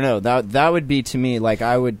burn. I don't know. That would be to me like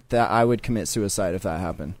I would commit suicide if that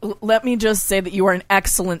happened. Let me just say that you are an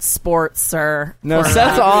excellent sport, sir. No,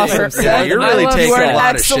 Seth's awesome. Yeah, you're really taking a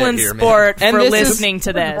lot of shit here, man. You are an excellent sport for listening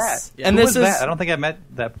to this. Yeah. And this is that? I don't think I met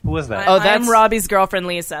that. Who was that? I'm Robbie's girlfriend,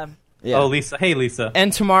 Lisa. Yeah. Oh, Lisa. Hey, Lisa.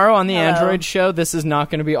 And tomorrow on the Android show, this is not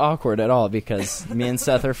going to be awkward at all because me and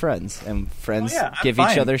Seth are friends, and friends give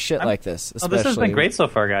each other shit like this. This has been great so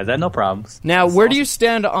far, guys. I had no problems. Now, where do you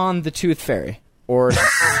stand on the Tooth Fairy? Or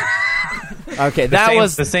okay,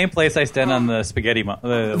 was the same place I stand on the spaghetti.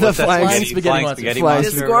 The flying spaghetti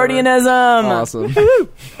monster. Discordianism.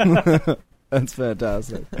 Awesome. That's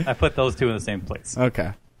fantastic. I put those two in the same place.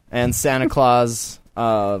 Okay, and Santa Claus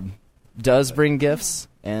does bring gifts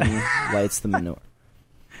and lights the menorah.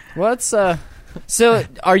 So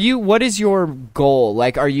are you? What is your goal?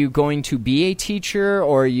 Like, are you going to be a teacher,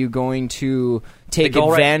 or are you going to take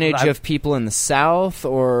advantage of people in the South,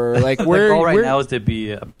 or like where? The goal right now is to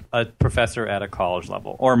be a professor at a college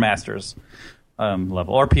level or master's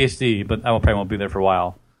level or PhD, but I probably won't be there for a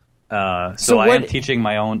while. So I am teaching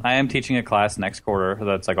my own. I am teaching a class next quarter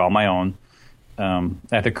that's like all my own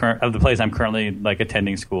at the place I'm currently like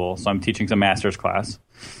attending school. So I'm teaching some master's class.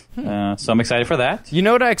 So I'm excited for that. You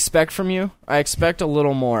know what I expect from you? I expect a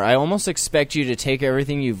little more. I almost expect you to take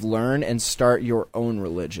everything you've learned and start your own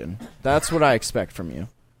religion. That's what I expect from you.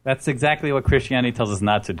 That's exactly what Christianity tells us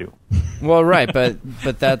not to do. Well, right, but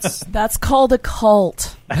that's called a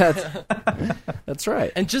cult. That's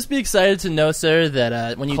right. And just be excited to know, sir,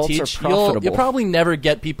 that when you Cults teach, you'll probably never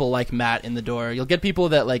get people like Matt in the door. You'll get people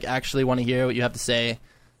that like actually want to hear what you have to say,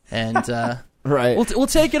 and right. We'll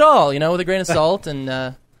take it all, with a grain of salt, and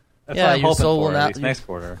your soul will not. Next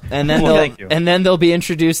quarter, and then they'll be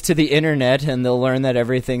introduced to the internet, and they'll learn that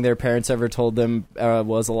everything their parents ever told them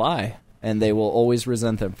was a lie. And they will always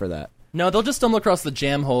resent them for that. No, they'll just stumble across the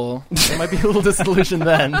jam hole. They might be a little disillusioned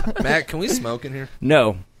then. Matt, can we smoke in here?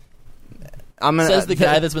 No. Says the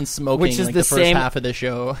guy that's been smoking which is like the first same half of the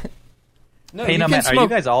show. No, hey, Matt, are you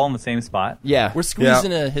guys all in the same spot? Yeah. We're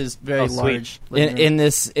squeezing his very large... In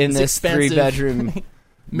this 3-bedroom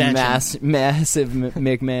massive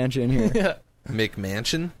McMansion here. Yeah.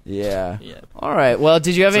 McMansion? Yeah. All right. Well,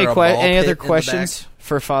 did you have any other questions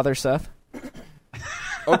for Father Seth?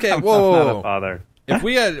 Okay, whoa. Father. If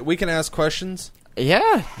we can ask questions.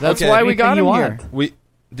 Yeah, that's why we got him here.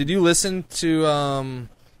 Did you listen to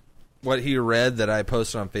what he read that I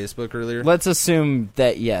posted on Facebook earlier? Let's assume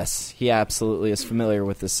that yes, he absolutely is familiar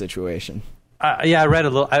with this situation. Yeah, I read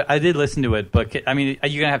a little. I did listen to it, but I mean,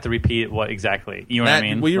 you're gonna have to repeat what exactly. You know Matt, what I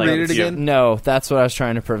mean? Will you read it again? No, that's what I was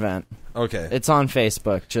trying to prevent. Okay, it's on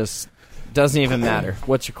Facebook. Just doesn't even matter.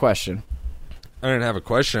 What's your question? I didn't have a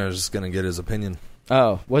question. I was just gonna get his opinion.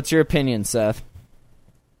 Oh, what's your opinion, Seth?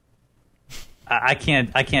 I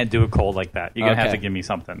can't do a cold like that. You're gonna have to give me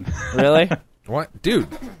something. Really? What, dude?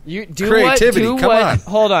 You do creativity. Come on.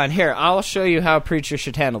 Hold on. Here, I'll show you how a preacher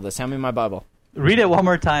should handle this. Hand me my Bible. Read it one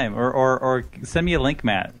more time, or send me a link,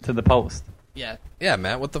 Matt, to the post. Yeah. Yeah,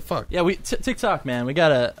 Matt. What the fuck? Yeah, TikTok, man. We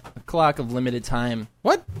got a clock of limited time.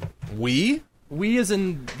 What? We as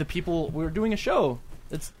in the people. We're doing a show.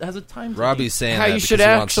 It has a time. Robbie's saying how that you should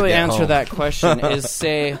actually answer home. That question is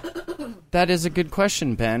say, that is a good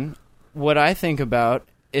question, Ben. What I think about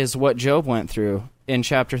is what Job went through in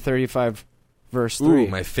chapter 35, verse 3. Ooh,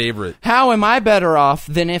 my favorite. How am I better off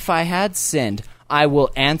than if I had sinned? I will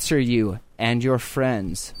answer you and your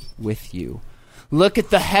friends with you. Look at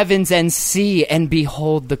the heavens and see, and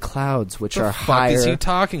behold the clouds, which are higher. What is he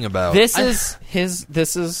talking about? This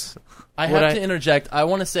is I have to interject. I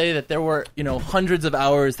want to say that there were, hundreds of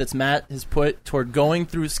hours that Matt has put toward going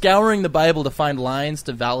through, scouring the Bible to find lines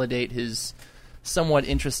to validate his somewhat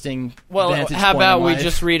interesting vantage how point about in we life.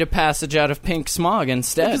 just read a passage out of Pink Smog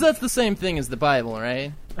instead? Because that's the same thing as the Bible,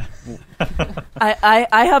 right? I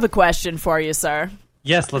have a question for you, sir.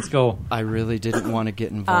 Yes, let's go. I really didn't want to get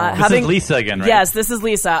involved. This is Lisa again, right? Yes, this is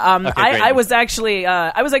Lisa. Okay, I was actually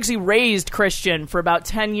raised Christian for about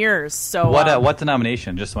 10 years. So what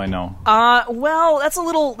denomination? Just so I know. Well, that's a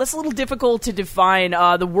little difficult to define.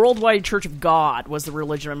 The Worldwide Church of God was the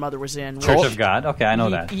religion my mother was in. Church of God. Okay, I know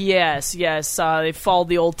that. Yes. They followed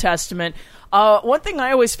the Old Testament. One thing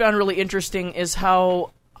I always found really interesting is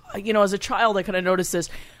how, as a child, I kind of noticed this.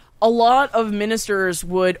 A lot of ministers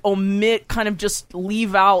would omit, kind of just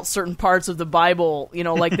leave out certain parts of the Bible,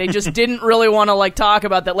 like they just didn't really want to talk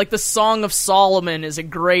about that. Like the Song of Solomon is a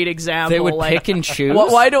great example. They would pick and choose.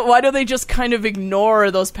 Why do they just kind of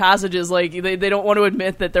ignore those passages? Like they don't want to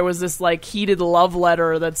admit that there was this heated love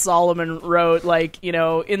letter that Solomon wrote,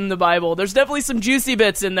 in the Bible. There's definitely some juicy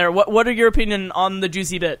bits in there. What are your opinion on the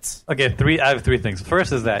juicy bits? Okay, I have three things.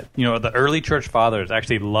 First is that the early church fathers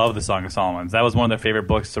actually loved the Song of Solomon. That was one of their favorite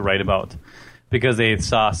books to write about because they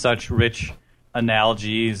saw such rich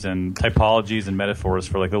analogies and typologies and metaphors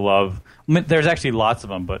for the love. There's actually lots of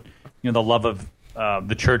them, but the love of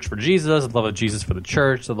the church for Jesus, the love of Jesus for the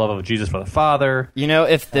church, the love of Jesus for the Father.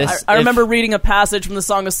 I remember reading a passage from the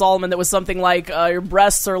Song of Solomon that was something like your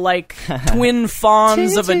breasts are like twin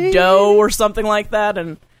fawns of a doe or something like that,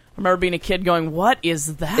 and I remember being a kid going, what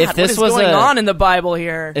is that? What is going on in the Bible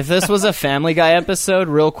here? If this was a Family Guy episode,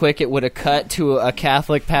 real quick, it would have cut to a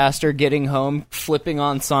Catholic pastor getting home, flipping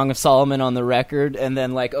on Song of Solomon on the record, and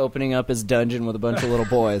then opening up his dungeon with a bunch of little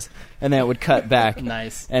boys. And then it would cut back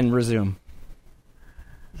and resume.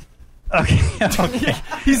 Okay.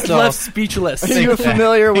 He's left speechless. Are you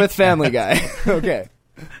familiar with Family Guy? Okay.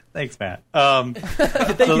 Thanks, Matt. Thank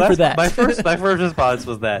you for that. My first response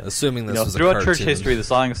was that assuming this was throughout a church history, the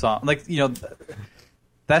Song of Solomon,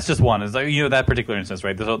 that's just one. Is that particular instance,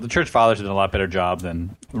 right? The church fathers did a lot better job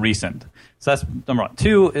than recent. So that's number one.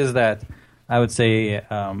 Two is that I would say,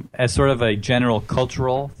 as sort of a general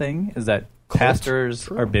cultural thing, is that pastors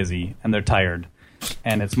are busy and they're tired.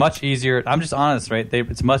 And it's much easier. I'm just honest, right?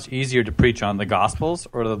 It's much easier to preach on the Gospels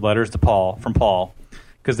or the letters to Paul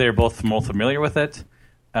because they're both more familiar with it.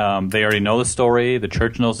 They already know the story. The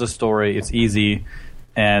church knows the story. It's easy,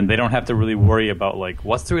 and they don't have to really worry about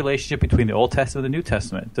what's the relationship between the Old Testament and the New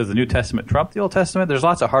Testament. Does the New Testament trump the Old Testament? There's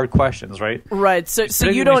lots of hard questions, right? Right. So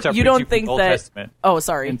you don't think that? Testament. Oh,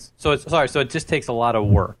 sorry. So it just takes a lot of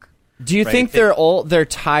work. Do you think they're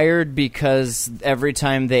tired because every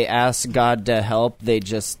time they ask God to help,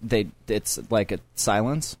 it's like a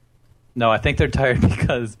silence? No, I think they're tired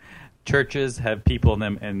because churches have people in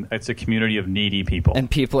them, and it's a community of needy people. And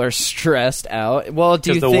people are stressed out. Well,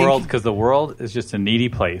 because the world is just a needy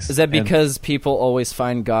place. Is that because people always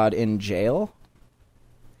find God in jail?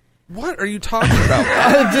 What are you talking about?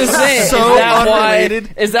 I'm just saying.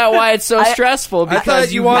 Is that why it's so stressful? Because I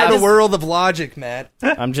thought you wanted a world of logic, Matt.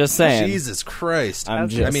 I'm just saying. Jesus Christ. I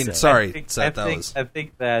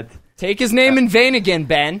think that take his name in vain again,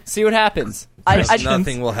 Ben. See what happens.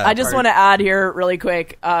 Nothing will happen. I just want to add here really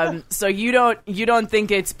quick. So you don't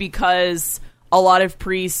think it's because a lot of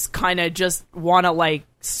priests kind of just want to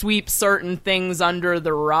sweep certain things under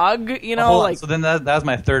the rug, So then that was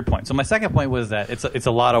my third point. So my second point was that it's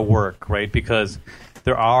a lot of work, right? Because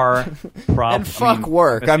there are problems. And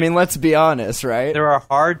work. Let's be honest, right? There are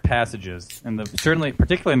hard passages,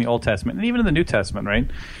 particularly in the Old Testament, and even in the New Testament, right?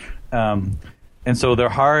 And so they're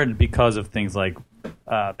hard because of things like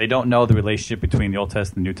they don't know the relationship between the Old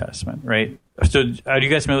Testament and the New Testament, right? So are you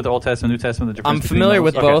guys familiar with the Old Testament and New Testament? I'm familiar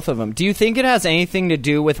with both of them. Do you think it has anything to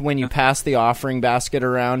do with when you pass the offering basket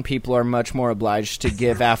around, people are much more obliged to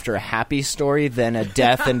give after a happy story than a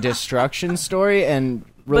death and destruction story? And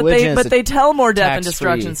religion but they tell more death and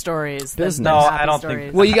destruction stories. No, I don't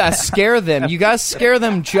think. Well, you guys scare them. You guys scare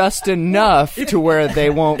them just enough to where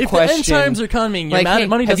they won't question. If the end times are coming, money doesn't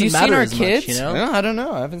matter have you seen our as kids? Much, No, I don't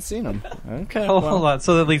know. I haven't seen them. Okay, hold on.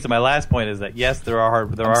 So that leads to my last point: is that yes, there are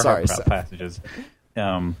hard passages,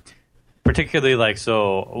 particularly let's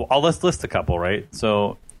list a couple, right?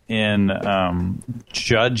 So in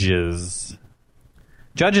Judges.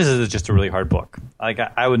 Judges is just a really hard book.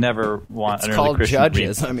 I would never want. It's called Christian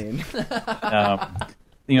Judges. So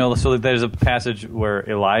there's a passage where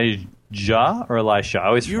Elijah or Elisha.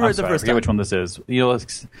 I forget which one this is.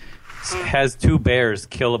 Has two bears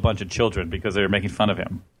kill a bunch of children because they were making fun of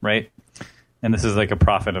him, right? And this is a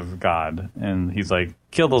prophet of God, and he's like,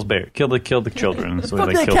 kill those bears, kill the children. So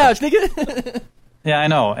fuck that couch, nigga. Yeah, I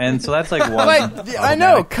know. And so that's like one. I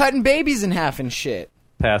know, cutting babies in half and shit.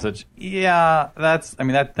 Passage. Yeah, that's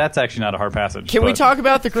actually not a hard passage. Can we talk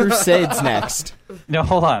about the Crusades next? No,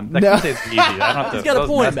 hold on. The Crusades is easy. I don't have to. He's got a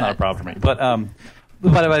point, that's not a problem for me.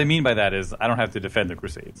 But what I mean by that is I don't have to defend the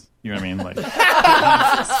Crusades. You know what I mean? Like,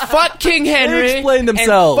 fuck King Henry. They explain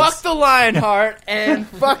themselves. And fuck the Lionheart and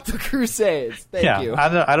fuck the Crusades. Thank you.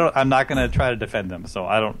 I'm not going to try to defend them.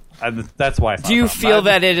 So that's why. Do you feel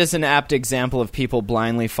that it is an apt example of people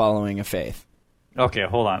blindly following a faith? Okay,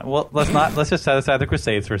 hold on. Well, let's just set aside the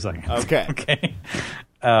Crusades for a second. Okay. Okay.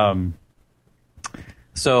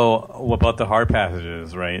 So, what about the hard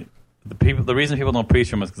passages, right? The reason people don't preach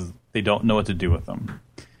them is because they don't know what to do with them.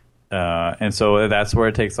 And so that's where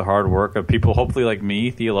it takes the hard work of people, hopefully like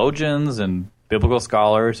me, theologians and biblical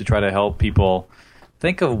scholars, to try to help people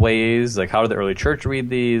think of ways, like how did the early church read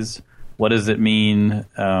these? What does it mean?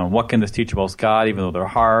 What can this teach about God, even though they're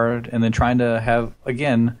hard? And then trying to have,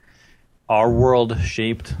 again, our world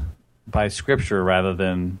shaped by Scripture rather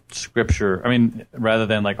than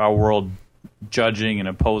like our world judging and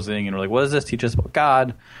opposing. And we're like, what does this teach us about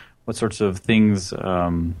God? What sorts of things,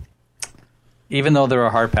 even though there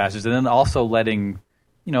are hard passages, and then also letting,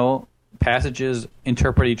 passages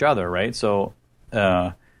interpret each other, right? So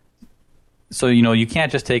you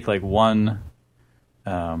can't just take like one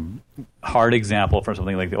hard example from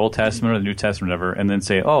something like the Old Testament or the New Testament, or whatever, and then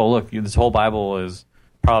say, oh, look, this whole Bible is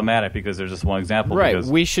problematic because there's just one example. Right. Because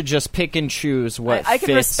we should just pick and choose what I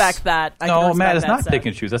can respect that. No, Matt, it's not pick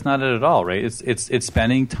and choose. That's not it at all, right? It's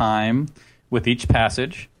spending time with each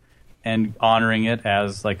passage and honoring it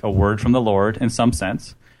as like a word from the Lord in some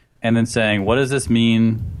sense, and then saying, what does this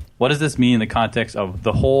mean? What does this mean in the context of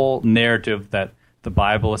the whole narrative that the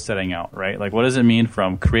Bible is setting out, right? Like, what does it mean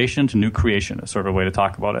from creation to new creation is sort of a way to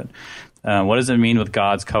talk about it. What does it mean with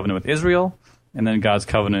God's covenant with Israel, and then God's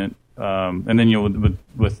covenant, and then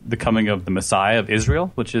with the coming of the Messiah of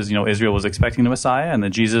Israel, which is, Israel was expecting the Messiah, and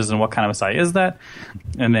then Jesus, and what kind of Messiah is that?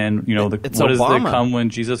 And then, what does it come when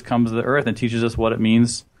Jesus comes to the earth and teaches us what it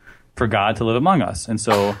means for God to live among us? And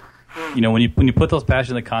so, when you put those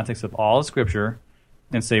passages in the context of all of Scripture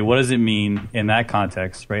and say, what does it mean in that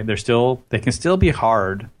context, right? They can still be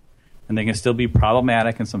hard, and they can still be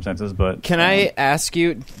problematic in some senses, but... Can I ask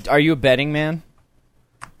you, are you a betting man?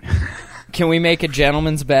 Can we make a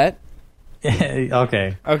gentleman's bet?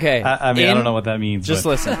 Okay. Okay. I don't know what that means. Just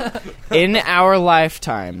listen. In our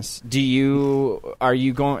lifetimes,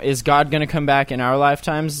 is God going to come back in our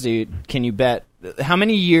lifetimes? Can you bet? How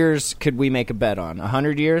many years could we make a bet on?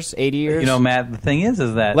 100 years? 80 years? Matt, the thing is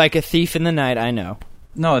that... Like a thief in the night, I know.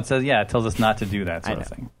 No, it tells us not to do that sort of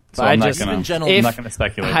thing. So I'm not going to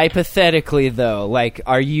speculate. Hypothetically, though, like,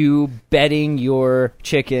 are you betting your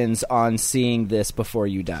chickens on seeing this before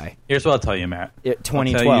you die? Here's what I'll tell you, Matt.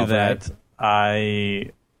 2012, I'll tell you that right?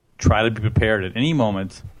 I try to be prepared at any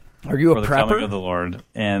moment. Are you for a the prepper? coming of the Lord,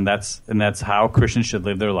 and that's how Christians should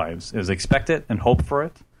live their lives: is expect it and hope for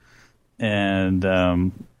it, and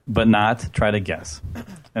but not try to guess.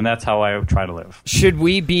 And that's how I try to live. Should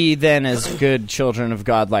we be then, as good children of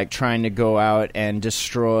God, like trying to go out and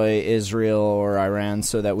destroy Israel or Iran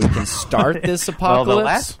so that we can start this apocalypse? Well, the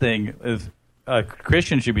last thing is a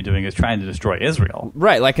Christian should be doing is trying to destroy Israel.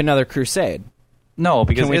 Right, like another crusade. No,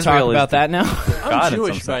 because Can we Israel talk about that now? I'm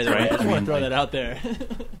Jewish, by the way. I just want to throw that out there.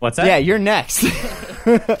 What's that? Yeah, you're next.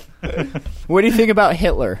 What do you think about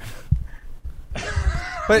Hitler?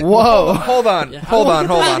 But whoa! Hold on,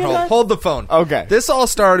 hold the phone. Okay, this all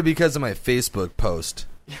started because of my Facebook post.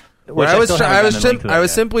 Where I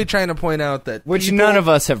was simply trying to point out that none of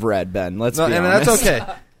us have read, Ben. Let's be honest, and that's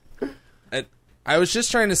okay. I was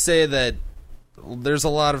just trying to say that there's a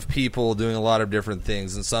lot of people doing a lot of different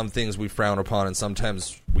things, and some things we frown upon, and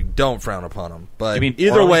sometimes we don't frown upon them. But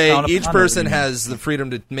either way, each person has the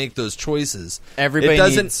freedom to make those choices.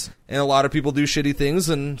 Everybody needs... And a lot of people do shitty things,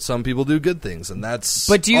 and some people do good things, and that's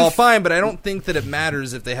all fine. But I don't think that it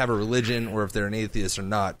matters if they have a religion or if they're an atheist or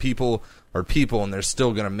not. People are people, and they're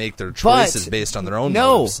still going to make their choices based on their own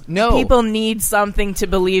motives. No, people need something to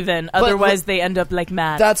believe in. Otherwise, they end up like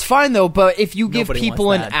mad. That's fine, though. But if you give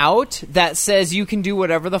people an out that says you can do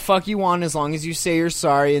whatever the fuck you want as long as you say you're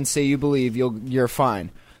sorry and say you believe, you're fine.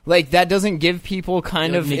 Like, that doesn't give people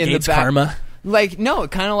kind of in the back... karma. Like, no,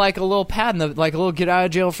 kind of like a little pad, like a little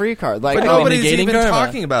get-out-of-jail-free card. Like, but nobody's even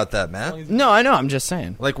talking about that, Matt. No, I know, I'm just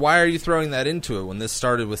saying. Like, why are you throwing that into it when this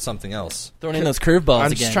started with something else? Throwing in those curveballs again.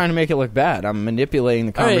 I'm just trying to make it look bad. I'm manipulating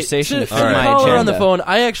the conversation to fit my agenda. agenda. On the phone,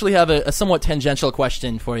 I actually have a somewhat tangential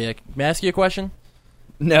question for you. May I ask you a question?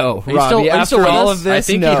 No, Robbie, after all of this,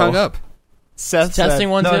 I think he hung up. Seth testing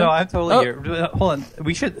one too. No, I'm totally here. Hold on.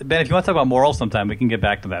 We should, Ben. If you want to talk about morals sometime, we can get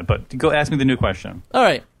back to that. But go ask me the new question. All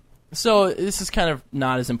right. So this is kind of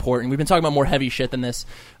not as important. We've been talking about more heavy shit than this.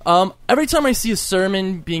 Every time I see a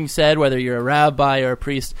sermon being said, whether you're a rabbi or a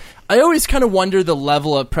priest, I always kind of wonder the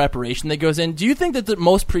level of preparation that goes in. Do you think that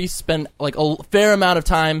most priests spend like a fair amount of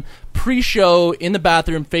time pre-show in the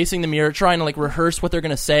bathroom, facing the mirror, trying to like rehearse what they're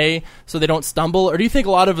going to say so they don't stumble? Or do you think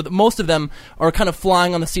most of them are kind of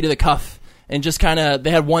flying on the seat of the cuff and just kind of,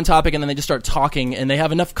 they had one topic and then they just start talking and they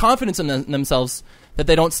have enough confidence in themselves that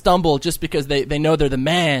they don't stumble just because they know they're the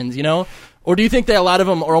man, you know? Or do you think that a lot of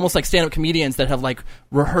them are almost like stand-up comedians that have like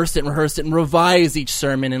rehearsed it and revised each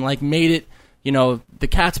sermon and like made it, you know, the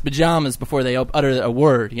cat's pajamas before they utter a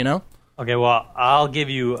word, you know? Okay, well, I'll give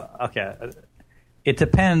you, it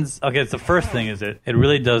depends. Okay, it's the first thing is it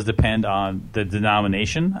really does depend on the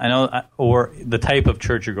denomination, I know, or the type of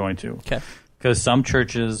church you're going to. Okay. Because some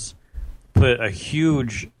churches put a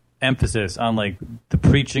huge emphasis on like the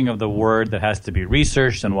preaching of the word that has to be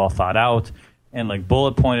researched and well thought out and like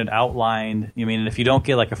bullet pointed, outlined. I mean, if you don't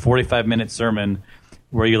get like a 45-minute sermon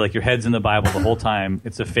where you like your head's in the Bible the whole time,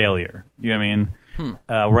 it's a failure. You know what I mean?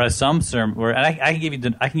 Whereas some sermon, and I can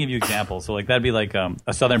give you examples. So like that'd be like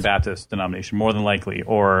a Southern Baptist denomination, more than likely,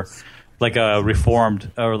 or like a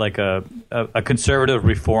Reformed or like a conservative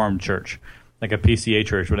Reformed church, like a PCA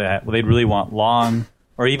church, where they'd really want long.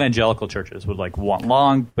 Or evangelical churches would like want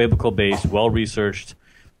long, biblical-based, well-researched,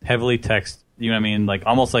 heavily text. You know what I mean? Like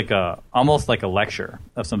almost like a lecture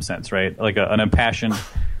of some sense, right? Like an impassioned,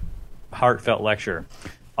 heartfelt lecture.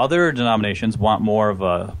 Other denominations want more of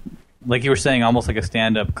a, like you were saying, almost like a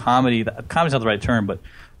stand-up comedy. Comedy's not the right term, but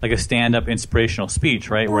like a stand-up inspirational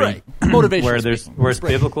speech, right? Right. Motivational. Where it's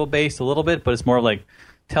biblical-based a little bit, but it's more like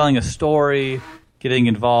telling a story, getting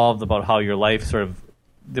involved about how your life sort of.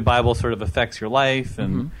 The Bible sort of affects your life,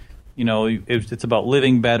 and you know it's about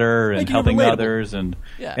living better and helping others, and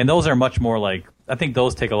those are much more like, I think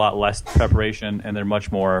those take a lot less preparation, and they're much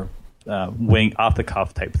more wing off the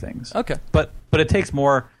cuff type things. Okay, but it takes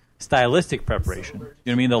more stylistic preparation. You know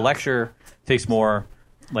what I mean? The lecture takes more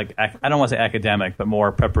like, I don't want to say academic, but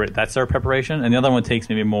more that's our preparation, and the other one takes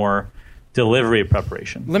maybe more delivery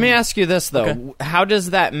preparation. Let me ask you this, though. Okay. How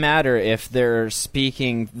does that matter if they're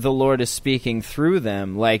speaking, the Lord is speaking through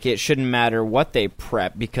them? Like, it shouldn't matter what they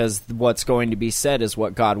prep, because what's going to be said is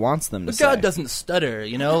what God wants them to say. God doesn't stutter,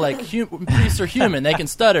 you know? Like, priests are human. They can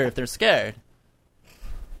stutter if they're scared.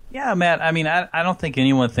 Yeah, Matt. I mean, I don't think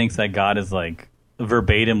anyone thinks that God is, like,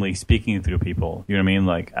 verbatimly speaking through people. You know what I mean?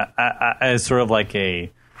 Like, as sort of like a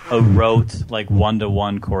rote, like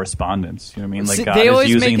one-to-one correspondence. You know what I mean? Like, See, God is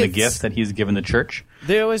using the gifts that He's given the church.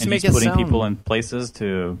 They always and make He's it putting sound... people in places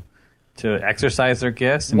to exercise their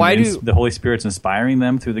gifts. And Why the Holy Spirit's inspiring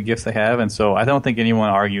them through the gifts they have. And so I don't think anyone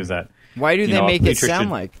argues that. Why do they make it sound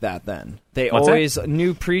like that then? They always,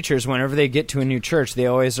 new preachers, whenever they get to a new church, they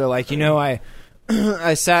always are like, you know, I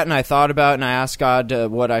sat and I thought about it and I asked God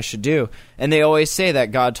what I should do. And they always say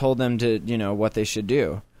that God told them to, you know, what they should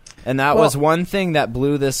do. And that was one thing that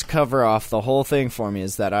blew this cover off the whole thing for me,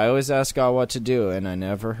 is that I always asked God what to do, and I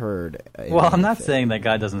never heard anything. Well, I'm not saying that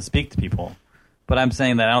God doesn't speak to people, but I'm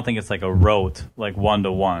saying that I don't think it's like a rote, like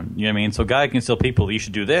one-to-one. You know what I mean? So God can still people, you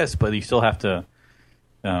should do this, but you still have to...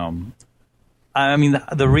 I mean,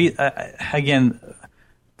 again,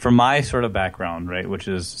 from my sort of background, right, which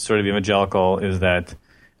is sort of evangelical, is that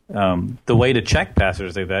the way to check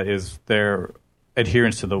pastors like that is their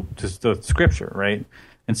adherence to the Scripture, right?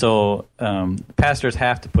 And so pastors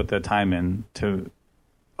have to put that time in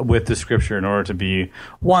with the Scripture in order to be,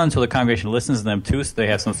 one, so the congregation listens to them, two, so they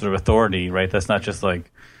have some sort of authority, right? That's not just like,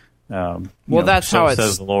 that's how it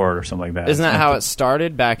says the Lord or something like that. Isn't that how it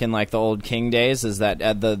started back in like the old King days? Is that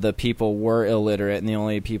the people were illiterate, and the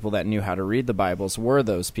only people that knew how to read the Bibles were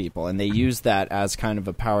those people, and they used that as kind of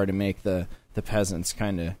a power to make the peasants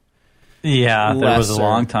kind of... Yeah, there was a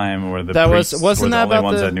long time where the priests were the only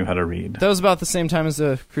ones that knew how to read. That was about the same time as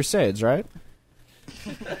the Crusades, right?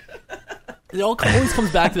 It always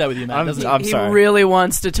comes back to that with you, Matt. I'm sorry. He really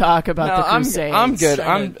wants to talk about the Crusades. I'm good.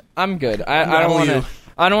 I'm good.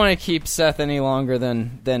 I don't want to keep Seth any longer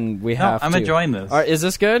than we have. I'm enjoying this. All right, is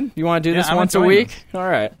this good? You want to do this once a week? All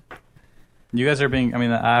right. You guys are being... I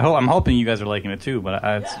mean, I'm hoping you guys are liking it too, but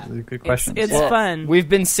it's a good question. It's fun. We've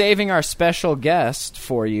been saving our special guest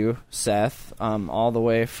for you, Seth, all the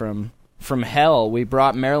way from hell. We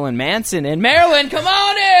brought Marilyn Manson in. Marilyn, come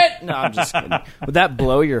on in! No, I'm just kidding. Would that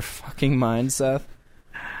blow your fucking mind, Seth?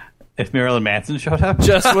 If Marilyn Manson showed up?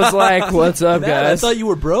 Just was like, what's up, guys? I thought you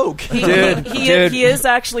were broke. Dude. He is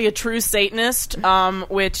actually a true Satanist,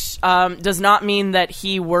 which does not mean that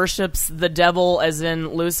he worships the devil as in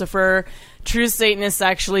Lucifer. true Satanists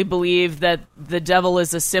actually believe that the devil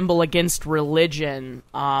is a symbol against religion.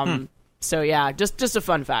 So yeah, just a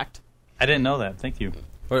fun fact. I didn't know that. Thank you.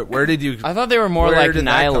 Where did you? I thought they were more like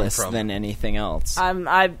nihilists than anything else. I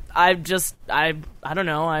don't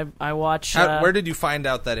know. I watch. Where did you find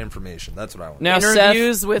out that information? That's what I want. Now,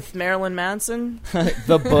 interviews Seth, with Marilyn Manson.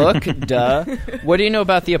 The book, duh. What do you know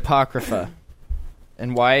about the Apocrypha?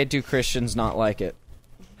 And why do Christians not like it?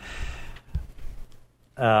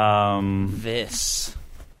 This.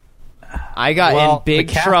 I got in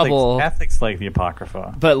big trouble. Catholics like the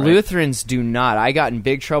Apocrypha. But right? Lutherans do not. I got in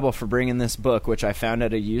big trouble for bringing this book, which I found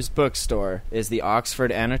at a used bookstore, is the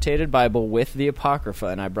Oxford Annotated Bible with the Apocrypha,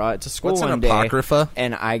 and I brought it to school one day. What's an Apocrypha?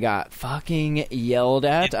 And I got fucking yelled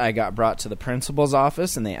at. I got brought to the principal's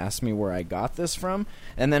office, and they asked me where I got this from.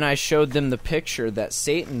 And then I showed them the picture that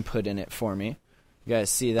Satan put in it for me. You guys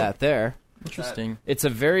see that there? Interesting. It's a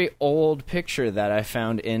very old picture that I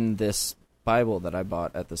found in this Bible that I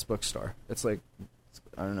bought at this bookstore. It's like,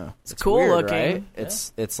 I don't know. It's cool weird, looking. Right? Yeah.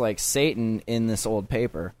 It's like Satan in this old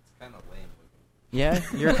paper. It's kind of lame looking. Yeah,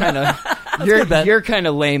 you're kind of you're kind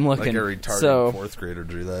of lame looking. Like a retarded fourth grader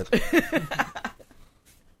drew that.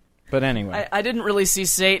 But anyway, I didn't really see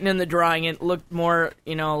Satan in the drawing. It looked more,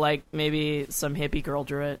 like maybe some hippie girl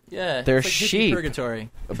drew it. Yeah, they're it's like sheep purgatory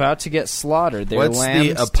about to get slaughtered. They're What's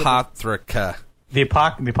lambs the Apocrypha? The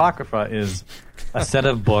Apocrypha is a set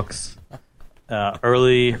of books,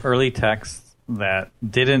 early texts that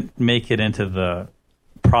didn't make it into the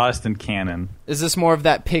Protestant canon. Is this more of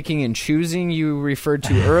that picking and choosing you referred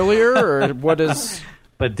to earlier, or what is?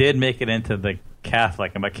 But did make it into the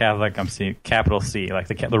Catholic, and by Catholic I'm seeing capital C, like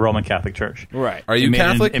the Roman Catholic Church. Right. Are you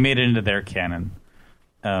Catholic? It made it into their canon.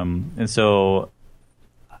 And so,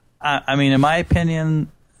 I mean, in my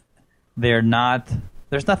opinion, they're not.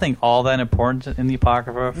 There's nothing all that important in the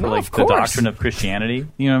Apocrypha for the doctrine of Christianity.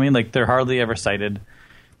 You know what I mean? Like, they're hardly ever cited.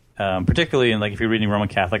 Particularly in if you're reading Roman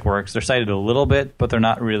Catholic works, they're cited a little bit, but they're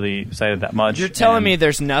not really cited that much. You're telling me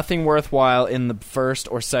there's nothing worthwhile in the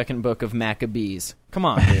first or second book of Maccabees? Come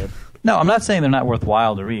on, dude. No, I'm not saying they're not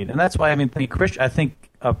worthwhile to read, and that's why I think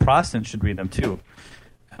Protestants should read them too.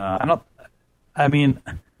 In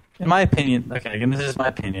my opinion, okay, again, this is my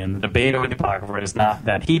opinion. The debate over the Apocrypha is not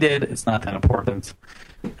that heated. It's not that important.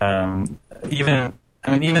 Even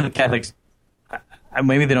the Catholics,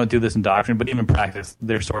 maybe they don't do this in doctrine, but even in practice,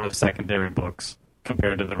 they're sort of secondary books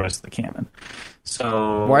compared to the rest of the canon.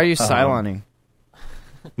 So why are you siloning?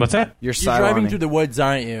 What's that? You're driving through the woods,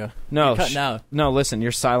 aren't you? No, you're cutting out. No, listen,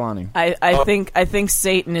 you're siloning. I think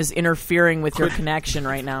Satan is interfering with your connection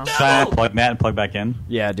right now. Should I plug Matt and plug back in?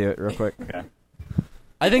 Yeah, do it real quick. Okay.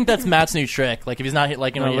 I think that's Matt's new trick. Like, if he's not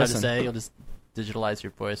liking what you have to listen. say, he'll just digitalize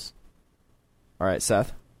your voice. All right,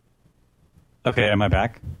 Seth. Okay, am I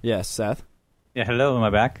back? Yes, Seth. Yeah, hello, am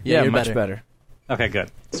I back? Yeah, you're much better. Okay,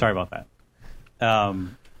 good. Sorry about that.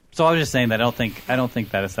 So I was just saying that I don't think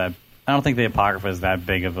the Apocrypha is that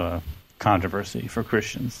big of a controversy for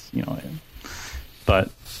Christians,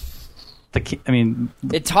 But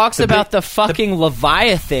it talks about the fucking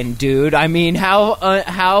Leviathan, dude. I mean,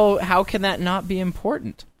 how can that not be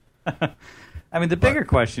important? I mean, the bigger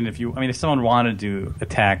question, if someone wanted to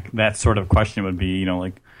attack that sort of question, would be,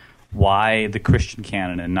 why the Christian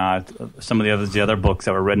canon and not some of the other books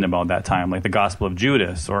that were written about that time, like the Gospel of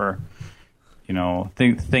Judas or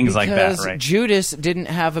things like that, right? Judas didn't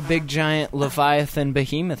have a big giant Leviathan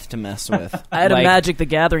behemoth to mess with. I had a Magic the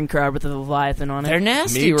Gathering card with a Leviathan on it. They're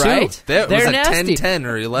nasty, Me too. right? They're nasty. 10-10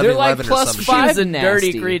 or 11-11 They're like or plus something. 5 She was a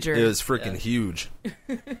nasty. dirty creature. It was freaking huge.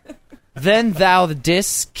 Then thou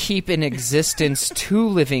didst keep in existence 2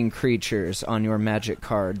 living creatures on your magic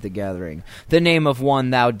card, the Gathering. The name of one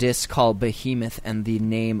thou didst call Behemoth, and the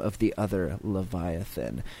name of the other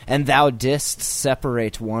Leviathan. And thou didst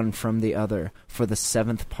separate one from the other, for the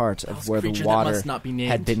 7th part of where the water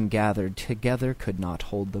had been gathered together could not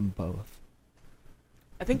hold them both.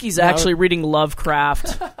 I think he's actually reading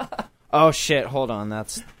Lovecraft. Oh shit! Hold on,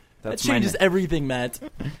 that changes everything, Matt.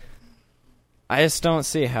 I just don't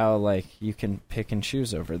see how, you can pick and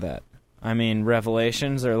choose over that. I mean,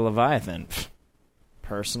 Revelations or Leviathan?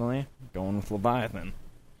 Personally, going with Leviathan.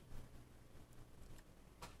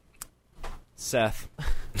 Seth.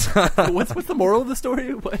 What's the moral of the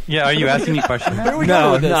story? What? Yeah, are you asking me questions?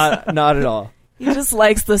 No, not at all. He just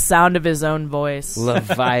likes the sound of his own voice.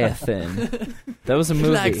 Leviathan. That was a movie.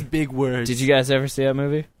 He likes big words. Did you guys ever see that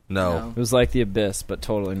movie? No. It was like The Abyss, but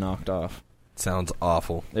totally knocked off. Sounds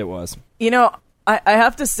awful. It was. I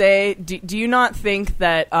have to say, do you not think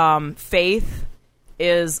that faith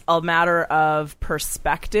is a matter of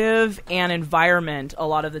perspective and environment a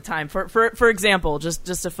lot of the time. For example,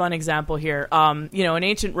 just a fun example here. In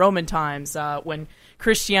ancient Roman times, when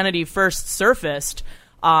Christianity first surfaced,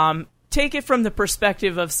 take it from the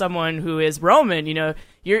perspective of someone who is Roman.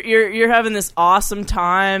 You're having this awesome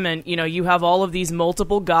time, and you have all of these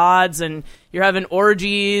multiple gods, and you're having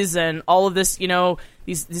orgies and all of this,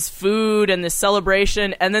 this food and this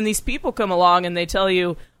celebration, and then these people come along and they tell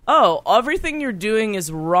you, oh, everything you're doing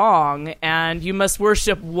is wrong, and you must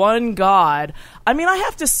worship one God. I mean, I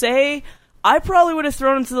have to say, I probably would have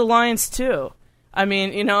thrown him to the lions too. I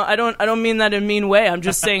mean, I don't mean that in a mean way. I'm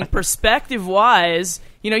just saying, perspective-wise,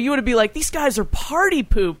 you would be like, these guys are party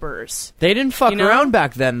poopers. They didn't fuck around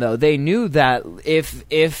back then, though. They knew that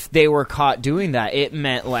if they were caught doing that, it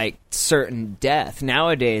meant, like, certain death.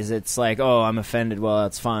 Nowadays, it's like, oh, I'm offended. Well,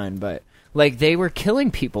 that's fine. But, like, they were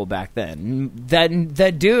killing people back then.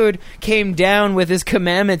 That dude came down with his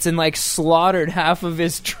commandments and, like, slaughtered half of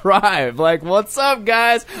his tribe. Like, what's up,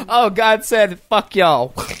 guys? Oh, God said, fuck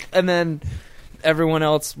y'all. And then everyone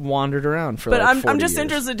else wandered around for, but like, 40 I'm just years.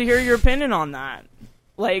 interested to hear your opinion on that.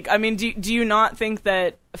 Like, I mean, do you not think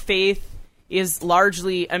that faith is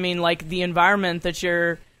largely, like the environment that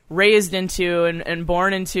you're raised into and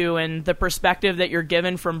born into, and the perspective that you're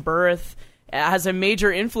given from birth has a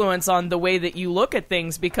major influence on the way that you look at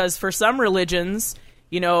things? Because for some religions,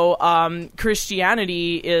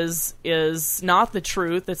 Christianity is not the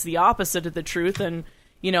truth. It's the opposite of the truth. And,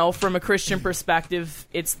 from a Christian perspective,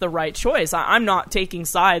 it's the right choice. I'm not taking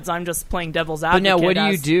sides. I'm just playing devil's advocate. But now, what do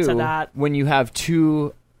you do to that. when you have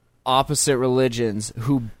two opposite religions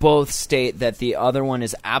who both state that the other one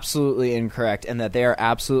is absolutely incorrect and that they are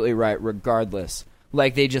absolutely right regardless?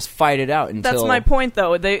 Like, they just fight it out until... That's my point,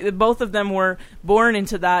 though. They both of them were born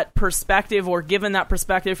into that perspective, or given that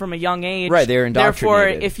perspective from a young age. Right, they're indoctrinated. Therefore,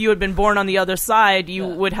 if you had been born on the other side, you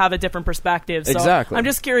would have a different perspective. So exactly. I'm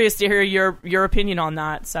just curious to hear your opinion on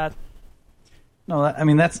that, Seth. No,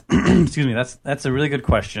 that's excuse me. That's a really good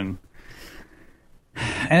question,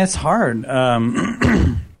 and it's hard.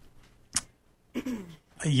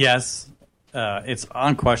 Yes, it's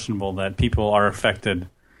unquestionable that people are affected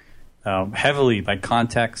heavily by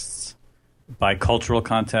contexts, by cultural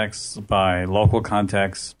contexts, by local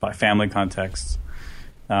contexts, by family contexts,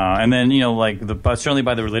 and then but certainly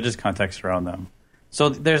by the religious context around them. So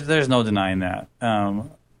there's no denying that.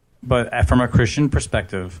 But from a Christian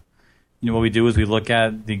perspective, what we do is we look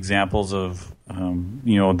at the examples of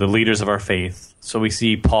the leaders of our faith. So we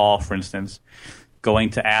see Paul, for instance, going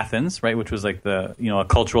to Athens, right, which was like the a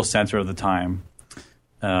cultural center of the time,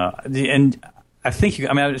 and I think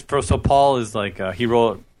so Paul is like he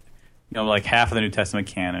wrote like half of the New Testament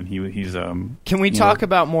canon. He's Can we talk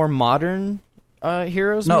about more modern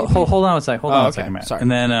heroes? No, hold on a second. Hold on a second, Matt. Sorry. And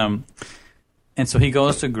then and so he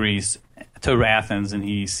goes to Greece, to Athens, and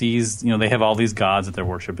he sees they have all these gods that they're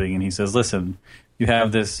worshiping, and he says, "Listen, you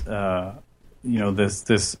have this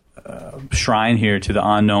this shrine here to the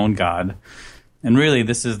unknown God." And really,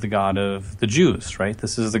 this is the God of the Jews, right?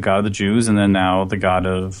 This is the God of the Jews, and then now the God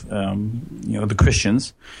of the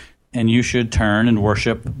Christians. And you should turn and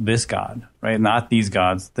worship this God, right? Not these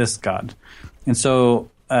gods, this God. And so,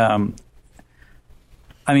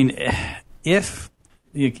 if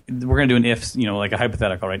we're going to do an if, like a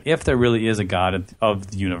hypothetical, right? If there really is a God of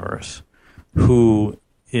the universe who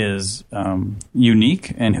is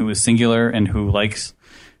unique and who is singular and who likes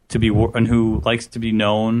to be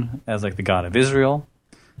known as like the God of Israel,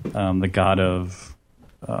 the God of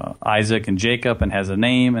Isaac and Jacob, and has a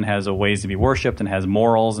name and has a ways to be worshipped and has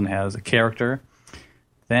morals and has a character,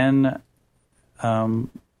 then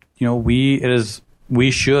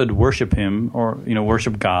we should worship him, or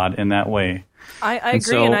worship God in that way. I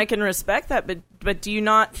agree, and I can respect that. But do you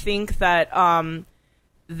not think that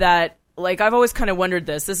that, like, I've always kind of wondered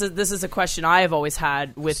this. This is a question I have always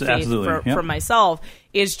had with faith for myself.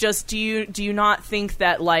 Is just, do you not think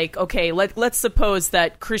that, like, okay, let's suppose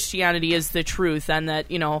that Christianity is the truth, and that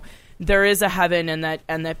there is a heaven, and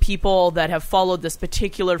that people that have followed this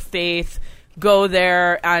particular faith go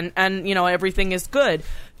there, and everything is good.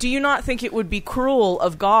 Do you not think it would be cruel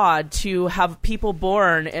of God to have people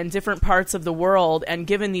born in different parts of the world and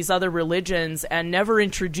given these other religions and never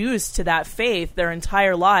introduced to that faith their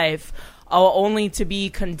entire life, only to be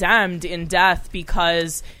condemned in death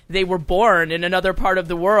because they were born in another part of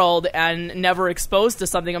the world and never exposed to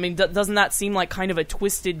something? I mean, doesn't that seem like kind of a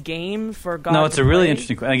twisted game for God? No, it's a really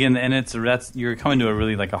interesting again, and you're coming to a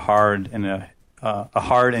really like a hard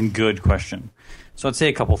and good question. So I'd say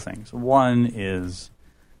a couple things. One is,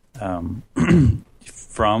 from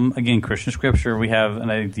again Christian scripture, we have an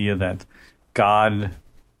idea that God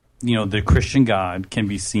the Christian God can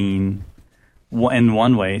be seen in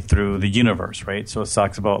one way through the universe, right? So it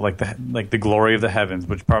talks about like the glory of the heavens,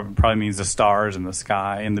 which probably means the stars and the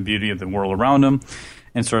sky and the beauty of the world around them,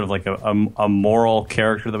 and sort of like a moral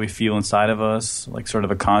character that we feel inside of us, like sort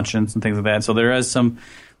of a conscience and things like that. So there is some,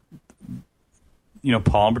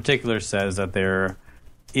 Paul in particular says that there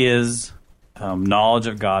is knowledge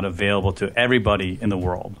of God available to everybody in the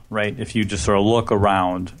world, right? If you just sort of look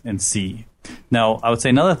around and see. Now, I would say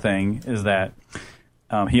another thing is that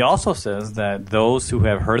he also says that those who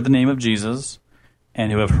have heard the name of Jesus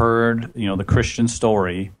and who have heard, the Christian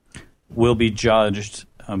story will be judged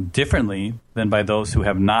differently than by those who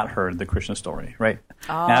have not heard the Christian story, right?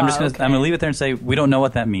 And I'm going to leave it there and say we don't know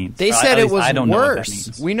what that means. They said it was I don't worse. Know what that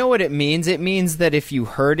means. We know what it means. It means that if you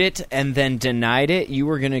heard it and then denied it, you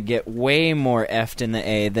were going to get way more F'd in the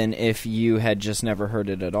A than if you had just never heard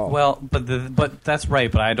it at all. Well, but that's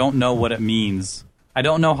right. But I don't know what it means. I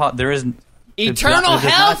don't know how there is eternal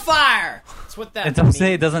hellfire. That's what that means.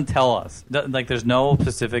 It doesn't tell us. Like, there's no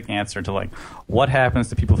specific answer to like what happens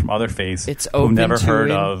to people from other faiths who've never heard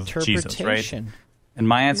of Jesus, right? And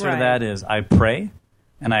my answer to that is I pray.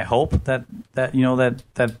 And I hope that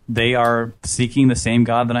they are seeking the same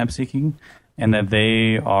God that I'm seeking, and that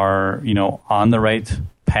they are on the right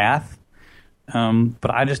path.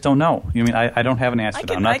 But I just don't know. I don't have an answer.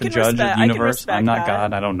 I'm not the judge of the universe. I'm not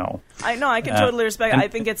God. I don't know. I can totally respect it. I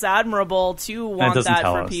think it's admirable to want that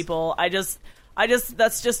for people. I just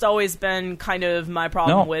that's just always been kind of my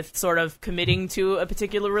problem with sort of committing to a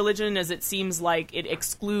particular religion, as it seems like it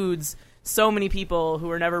excludes so many people who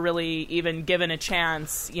were never really even given a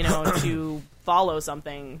chance, to follow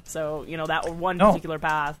something. So, that one particular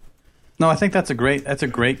path. No, I think that's a great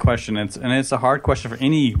question. It's a hard question for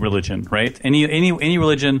any religion, right? Any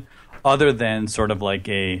religion other than sort of like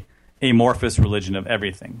a amorphous religion of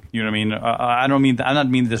everything. You know what I mean? I'm not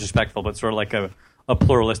mean disrespectful, but sort of like a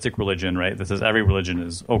pluralistic religion, right? That says every religion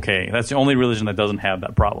is okay. That's the only religion that doesn't have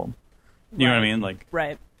that problem. You know what I mean? Like,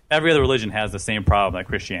 right. Every other religion has the same problem that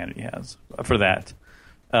Christianity has for that.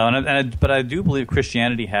 But I do believe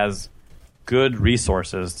Christianity has good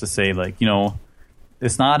resources to say, like,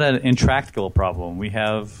 it's not an intractable problem. We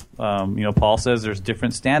have, Paul says there's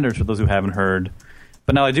different standards for those who haven't heard.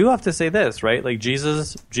 But now I do have to say this, right? Like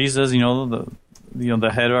Jesus,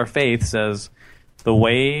 the head of our faith says the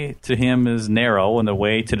way to him is narrow and the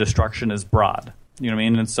way to destruction is broad. You know what I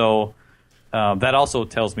mean? And so that also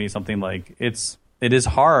tells me something like it is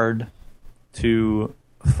hard to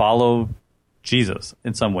follow Jesus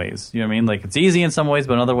in some ways. You know what I mean? Like, it's easy in some ways,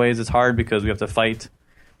 but in other ways it's hard because we have to fight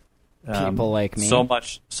people like me so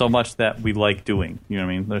much that we like doing. You know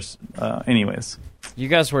what I mean? There's anyways. You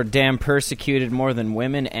guys were damn persecuted more than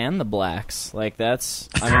women and the blacks. Like, besides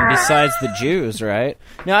the Jews, right?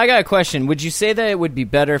 Now, I got a question. Would you say that it would be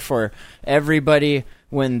better for everybody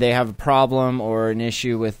when they have a problem or an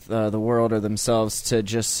issue with the world or themselves to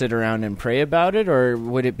just sit around and pray about it, or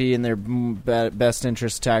would it be in their best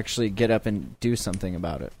interest to actually get up and do something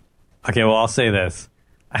about it? Okay, well, I'll say this.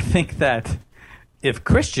 I think that if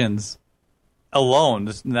Christians alone,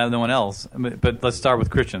 just no one else, but let's start with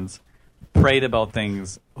Christians, prayed about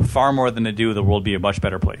things far more than they do, the world would be a much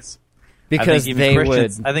better place. Because I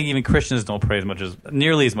think even Christians don't pray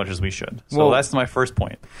nearly as much as we should. So that's my first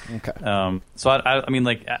point. Okay. So I mean,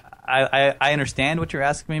 like, I understand what you're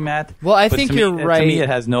asking me, Matt. Well, I think you're right. To me, it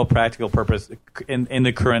has no practical purpose in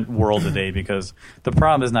the current world today, because the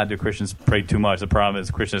problem is not do Christians pray too much. The problem is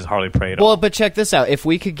Christians hardly pray at all. Well, but check this out. If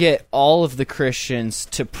we could get all of the Christians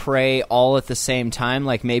to pray all at the same time,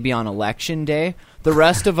 like maybe on election day, the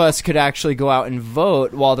rest of us could actually go out and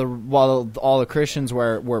vote while all the Christians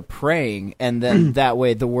were praying, and then that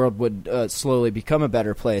way the world would slowly become a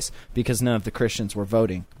better place because none of the Christians were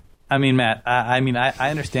voting. I mean, Matt,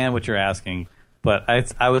 I understand what you're asking, but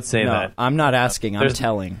I would say that I'm not asking. I'm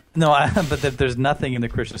telling. No, but there's nothing in the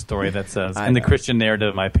Christian story that says, in the Christian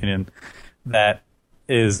narrative, in my opinion, that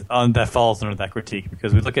falls under that critique.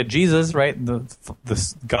 Because we look at Jesus, right?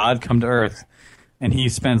 The God come to earth, and he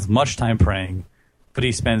spends much time praying. But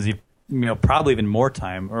he spends, probably even more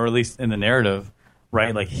time, or at least in the narrative,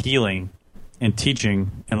 right, like healing and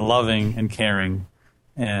teaching and loving and caring.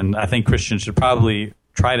 And I think Christians should probably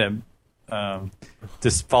try to be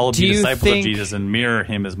disciples of Jesus and mirror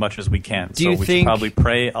him as much as we can. So we should probably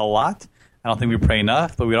pray a lot. I don't think we pray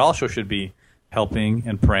enough, but we also should be helping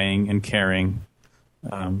and praying and caring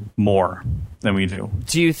more than we do.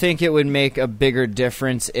 Do you think it would make a bigger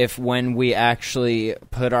difference if when we actually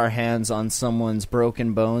put our hands on someone's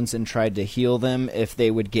broken bones and tried to heal them, if they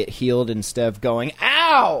would get healed instead of going,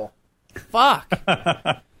 ow, fuck,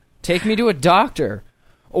 take me to a doctor?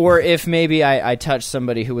 Or if maybe I touched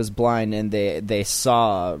somebody who was blind and they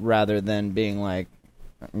saw rather than being like,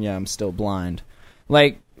 yeah, I'm still blind.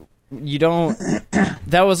 Like, you don't.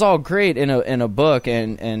 That was all great in a book,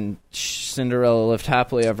 and Cinderella lived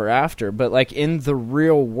happily ever after. But like in the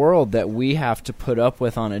real world that we have to put up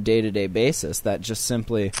with on a day-to-day basis, that just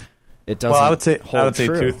simply it doesn't. Well, I would say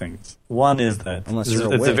true. two things. One is that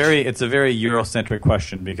it's a very Eurocentric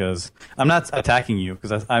question, because I'm not attacking you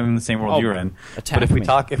because I'm in the same world you're in. But if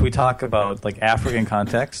we talk about like African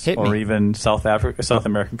context or even South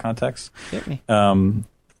American context,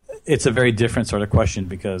 it's a very different sort of question,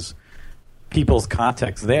 because people's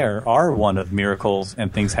context there are one of miracles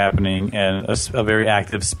and things happening and a very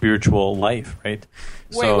active spiritual life, right?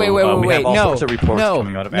 We have all sorts of reports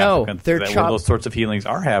coming out of Africa that where those sorts of healings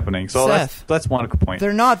are happening. So that's one point.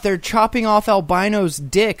 They're not. They're chopping off albinos'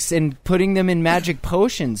 dicks and putting them in magic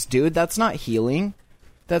potions, dude. That's not healing.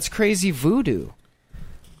 That's crazy voodoo.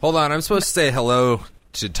 Hold on. I'm supposed to say hello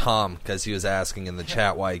to Tom because he was asking in the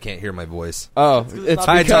chat why he can't hear my voice. Oh, it's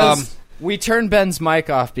hi, Tom. We turned Ben's mic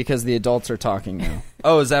off because the adults are talking now.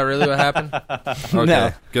 Oh, is that really what happened? Okay,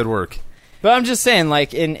 no. Good work. But I'm just saying,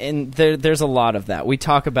 like, there's a lot of that. We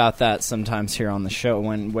talk about that sometimes here on the show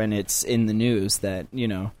when it's in the news that, you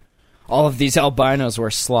know, all of these albinos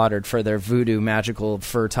were slaughtered for their voodoo magical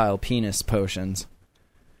fertile penis potions.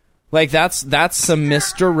 Like, that's some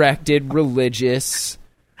misdirected religious...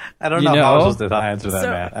 I don't know how I was supposed to answer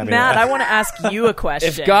that, Matt. Matt, I want to ask you a question.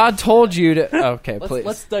 If God told you to... Okay, please.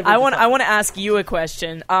 Let's dive I want to ask you a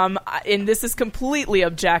question, and this is completely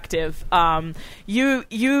objective.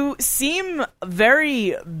 You seem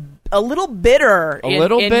a little bitter.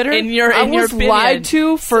 In your I was opinion. lied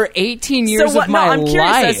to for 18 years of my life. I'm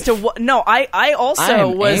curious as to what... No, I also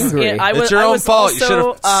was... Angry. It's your own fault. You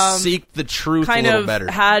should have seek the truth a little better.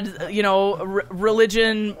 Had,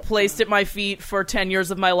 religion placed at my feet for 10 years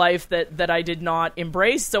of my life that I did not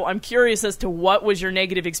embrace. So I'm curious as to what was your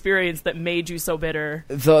negative experience that made you so bitter.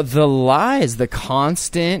 The lies, the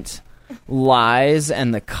constant lies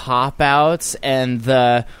and the cop-outs and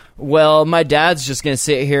the... Well, my dad's just going to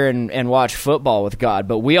sit here and watch football with God,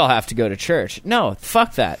 but we all have to go to church. No,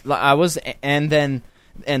 fuck that. And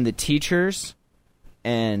the teachers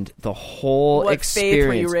and the whole what experience. Faith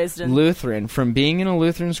were you raised in? Lutheran, from being in a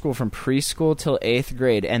Lutheran school from preschool till 8th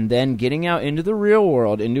grade, and then getting out into the real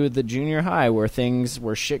world, into the junior high where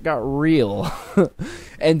shit got real,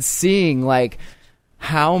 and seeing like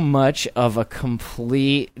how much of a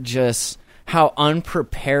complete just... how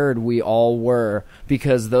unprepared we all were,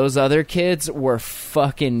 because those other kids were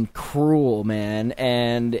fucking cruel, man,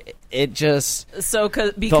 and it just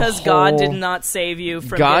because God did not save you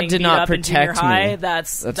from getting beat up in junior high.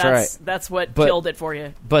 That's right. That's what killed it for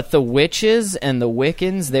you. But the witches and the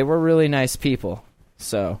Wiccans, they were really nice people.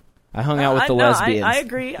 So I hung out with the lesbians. I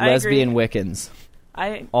agree. Lesbian Wiccans.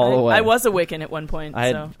 All the way. I was a Wiccan at one point.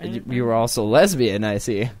 You were also lesbian, I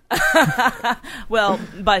see. Well,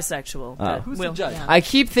 bisexual. Who's the judge? I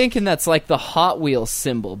keep thinking that's like the Hot Wheels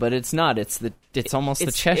symbol, but it's not. It's almost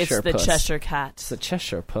the Cheshire It's puss. the Cheshire cat. It's the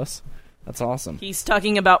Cheshire puss. That's awesome. He's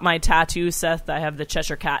talking about my tattoo, Seth. I have the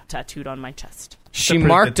Cheshire cat tattooed on my chest. She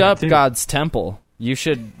marked up God's temple. You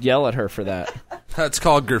should yell at her for that. That's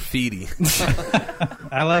called graffiti.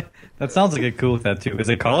 That sounds like a cool tattoo. Is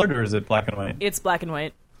it colored or is it black and white? It's black and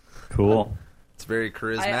white. Cool. It's very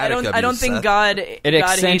charismatic. I don't think God hates on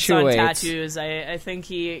accentuates. tattoos. I think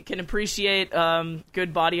he can appreciate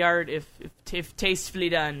good body art if tastefully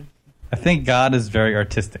done. I think God is very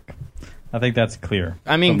artistic. I think that's clear.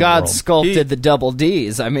 I mean, God sculpted the double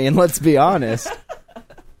D's. I mean, let's be honest.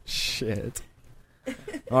 Shit.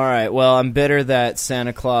 All right, well, I'm bitter that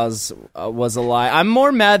Santa Claus was a lie. I'm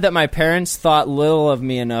more mad that my parents thought little of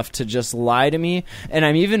me enough to just lie to me, and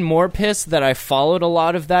I'm even more pissed that I followed a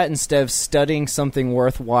lot of that instead of studying something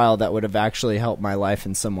worthwhile that would have actually helped my life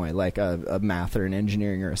in some way, like a math or an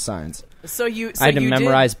engineering or a science. I had to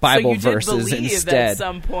memorize Bible verses instead. At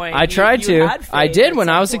some point. I tried to. I did when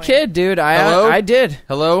I was a kid, dude. I did.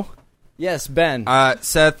 Hello? Yes, Ben.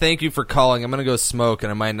 Seth, thank you for calling. I'm going to go smoke,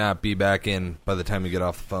 and I might not be back in by the time you get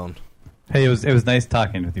off the phone. Hey, it was nice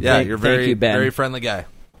talking with you. Yeah, you're you, Ben. very friendly guy.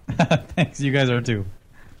 Thanks. You guys are too.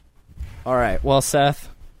 All right. Well, Seth,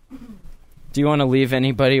 do you want to leave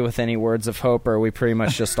anybody with any words of hope, or are we pretty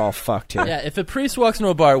much just all fucked here? Yeah, if a priest walks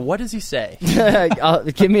into a bar, what does he say?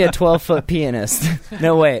 Give me a 12-foot pianist.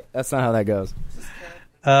 No, wait. That's not how that goes.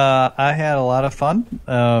 I had a lot of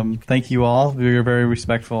fun. Thank you all. You're very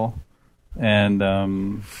respectful. And,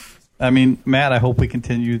 I mean, Matt, I hope we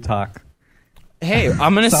continue to talk. Hey,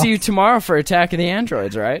 I'm going to see you tomorrow for Attack of the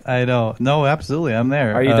Androids, right? I know. No, absolutely. I'm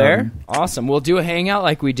there. Are you there? Awesome. We'll do a hangout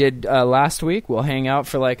like we did last week. We'll hang out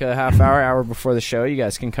for like a half hour before the show. You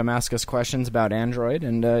guys can come ask us questions about Android,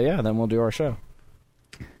 and then we'll do our show.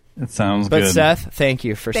 It sounds good. But Seth, thank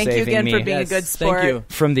you for saving me. Thank you again for being a good sport. Thank you.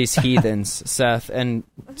 From these heathens, Seth. And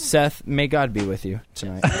Seth, may God be with you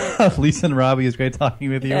tonight. Lisa and Robbie, it's great talking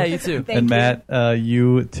with you. Yeah, you too. And Matt,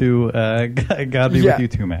 you too. God be with you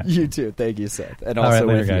too, Matt. You too. Thank you, Seth. And All also right,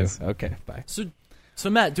 later, with guys. you. Okay, bye. So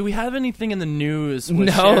Matt, do we have anything in the news? With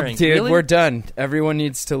No, sharing? dude, Really? we're done. Everyone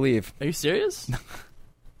needs to leave. Are you serious?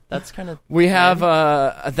 That's kind of. We have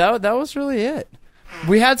that was really it.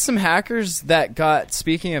 We had some hackers that got,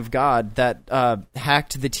 speaking of God, that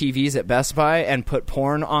hacked the TVs at Best Buy and put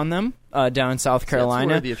porn on them down in South Carolina.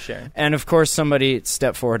 That's worthy of sharing. And of course, somebody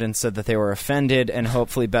stepped forward and said that they were offended, and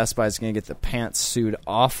hopefully Best Buy is going to get the pants sued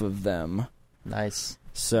off of them. Nice.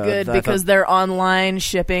 So Good, because their online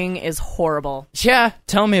shipping is horrible. Yeah,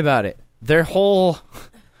 tell me about it. Their whole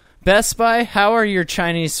Best Buy, how are your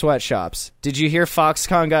Chinese sweatshops? Did you hear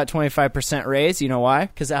Foxconn got 25% raise? You know why?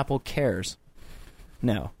 Because Apple cares.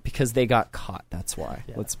 No, because they got caught. That's why.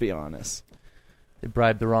 Yeah. Let's be honest. They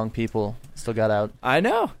bribed the wrong people. Still got out. I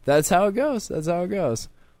know. That's how it goes.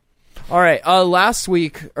 All right. Last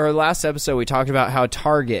episode, we talked about how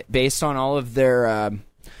Target, based on all of their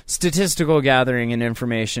statistical gathering and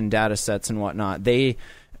information, data sets and whatnot, they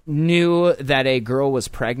knew that a girl was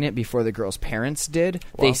pregnant before the girl's parents did.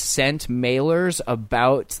 Wow. They sent mailers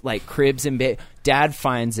about like cribs and dad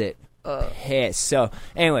finds it. Pissed. So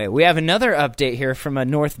anyway, we have another update here from a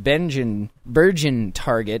North Bergen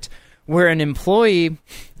Target where an employee,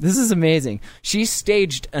 this is amazing, she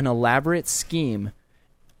staged an elaborate scheme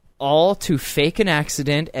all to fake an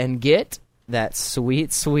accident and get that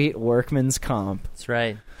sweet, sweet workman's comp. That's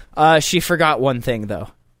right. She forgot one thing, though.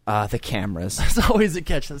 The cameras. That's always a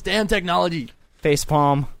catch. This damn technology.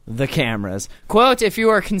 Facepalm, the cameras. Quote, if you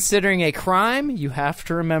are considering a crime, you have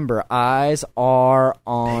to remember, eyes are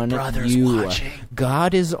on you. Watching.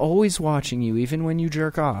 God is always watching you, even when you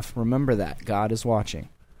jerk off. Remember that. God is watching.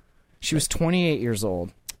 She was 28 years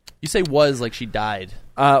old. You say was like she died.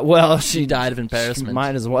 Well, she died of embarrassment. She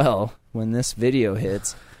might as well when this video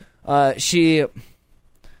hits. She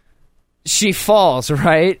falls,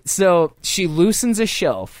 right? So she loosens a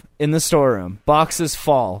shelf in the storeroom. Boxes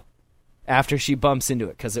fall after she bumps into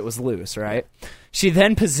it because it was loose, right? She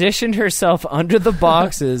then positioned herself under the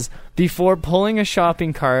boxes before pulling a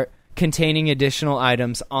shopping cart containing additional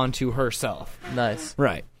items onto herself. Nice.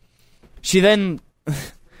 Right. She then...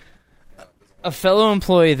 a fellow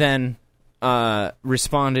employee then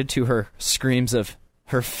responded to her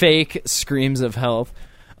fake screams of help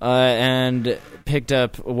and picked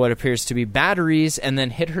up what appears to be batteries and then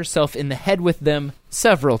hit herself in the head with them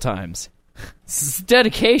several times. It's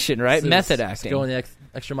dedication, right? Method acting. Going the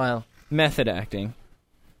extra mile. Method acting.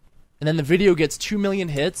 And then the video gets 2 million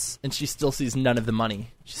hits, and she still sees none of the money.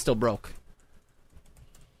 She's still broke.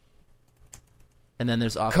 And then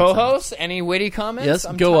there's co-host. Any witty comments?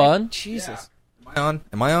 Yes, go on. Jesus. Yeah.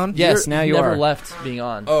 Am I on? Yes, now you never are. left being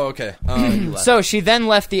on. Oh, okay. So she then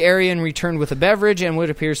left the area and returned with a beverage and what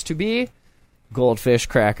appears to be goldfish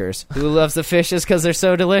crackers. Who loves the fishes because they're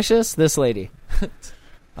so delicious? This lady.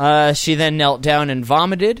 She then knelt down and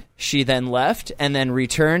vomited. She then left and then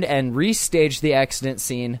returned and restaged the accident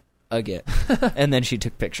scene again. And then she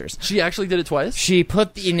took pictures. She actually did it twice? She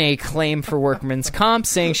put in a claim for workman's comp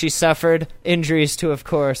saying she suffered injuries to, of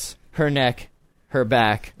course, her neck, her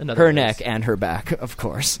back, neck, and her back, of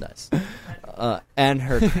course. Nice. And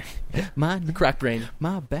her... the crack brain.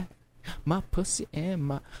 My back, my pussy, and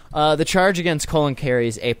my... the charge against Colin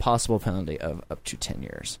carries a possible penalty of up to 10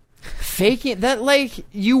 years. Faking... That, like,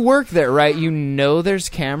 you work there, right? You know there's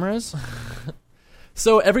cameras?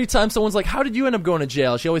 So every time someone's like, how did you end up going to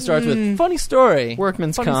jail? She always starts with, funny story.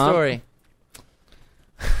 Workman's funny comp. Story.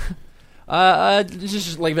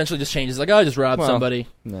 Just like eventually just changes. Like, oh, I just robbed somebody.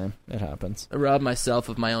 No, it happens. I robbed myself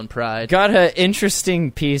of my own pride. Got an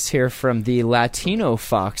interesting piece here from the Latino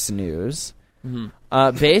Fox News.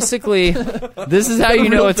 Mm-hmm. Basically, this is how you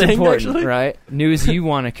know it's important, actually? Right? News you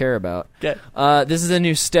want to care about. Okay. This is a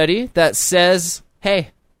new study that says,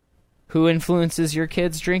 hey, who influences your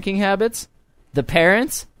kids' drinking habits? The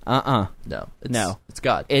parents? No. It's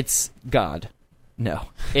God. It's God. No.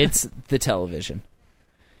 It's the television.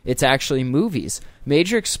 It's actually movies.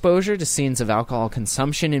 Major exposure to scenes of alcohol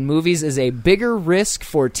consumption in movies is a bigger risk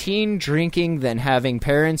for teen drinking than having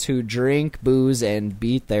parents who drink booze and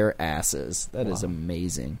beat their asses. That is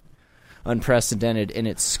amazing. Unprecedented in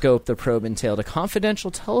its scope, the probe entailed a confidential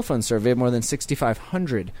telephone survey of more than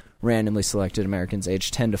 6,500 randomly selected Americans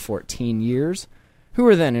aged 10 to 14 years, who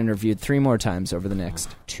were then interviewed 3 more times over the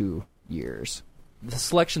next 2 years. The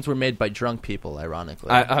selections were made by drunk people,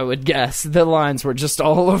 ironically. I would guess. The lines were just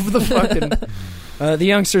all over the fucking... The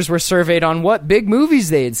youngsters were surveyed on what big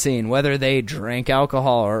movies they had seen, whether they drank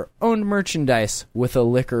alcohol or owned merchandise with a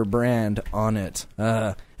liquor brand on it.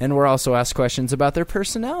 And were also asked questions about their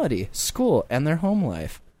personality, school, and their home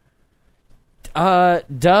life.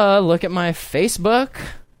 Look at my Facebook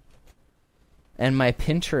and my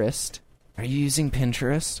Pinterest. Are you using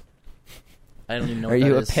Pinterest? I don't even know Are what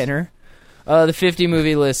you that a is. pinner? The 50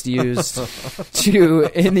 movie list used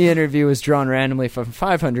in the interview was drawn randomly from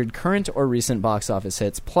 500 current or recent box office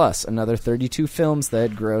hits, plus another 32 films that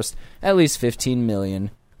had grossed at least $15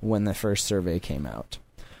 million when the first survey came out.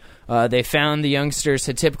 They found the youngsters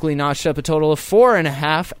had typically notched up a total of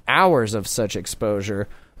 4.5 hours of such exposure.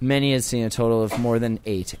 Many had seen a total of more than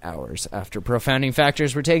 8 hours. After profounding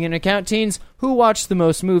factors were taken into account, teens who watched the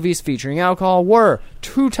most movies featuring alcohol were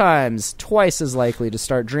twice as likely to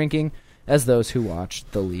start drinking as those who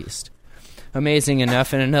watched the least. Amazing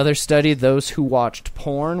enough, in another study, those who watched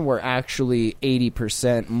porn were actually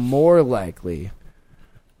 80% more likely.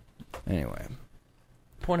 Anyway.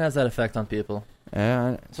 Porn has that effect on people.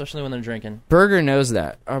 Especially when they're drinking. Berger knows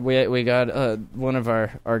that. We got one of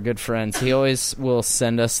our good friends. He always will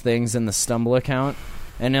send us things in the Stumble account,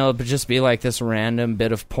 and it'll just be like this random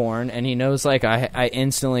bit of porn, and he knows like I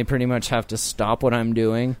instantly pretty much have to stop what I'm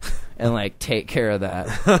doing and like take care of that.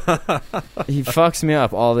 He fucks me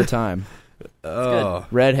up all the time. Oh,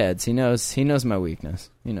 redheads. He knows my weakness.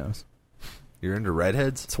 He knows. You're into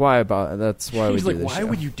redheads? That's why we He's do like, this why show.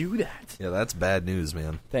 would you do that? Yeah, that's bad news,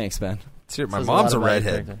 man. Thanks, Ben. My mom's a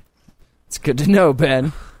redhead. It's good to know,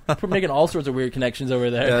 Ben. We're making all sorts of weird connections over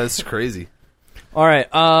there. Yeah, that's crazy. All right.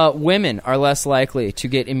 Women are less likely to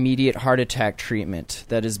get immediate heart attack treatment.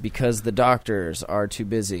 That is because the doctors are too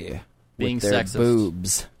busy being with their sexist.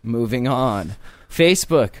 boobs. Moving on.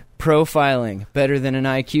 Facebook profiling better than an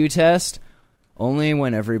IQ test. Only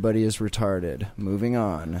when everybody is retarded. Moving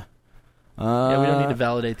on. Yeah, we don't need to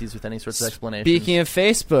validate these with any sorts of explanations. Speaking of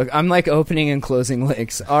Facebook, I'm like opening and closing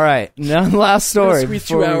links. All right, last story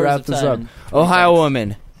before we wrap this up. Ohio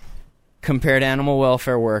woman compared animal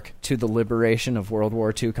welfare work to the liberation of World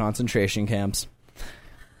War II concentration camps.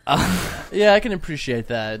 Yeah, I can appreciate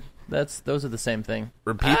that. Those are the same thing.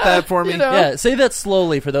 Repeat that for me. Yeah, say that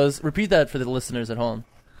slowly for those. Repeat that for the listeners at home.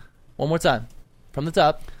 One more time, from the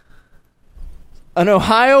top. An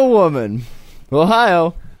Ohio woman,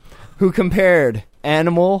 who compared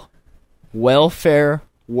animal welfare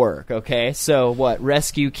work. Okay, so what?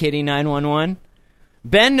 Rescue Kitty 911.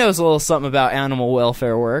 Ben knows a little something about animal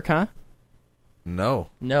welfare work, huh? No.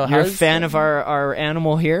 You're a fan of our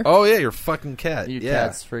animal here? Oh yeah, your fucking cat. Your yeah.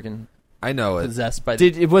 cat's freaking. I know it. Possessed by.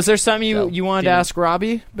 Was there something you wanted to ask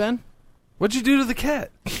Robbie, Ben? What'd you do to the cat?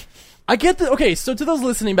 I get the. Okay, so to those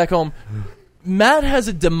listening back home, Matt has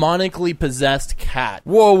a demonically possessed cat.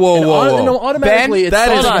 Whoa. No, automatically,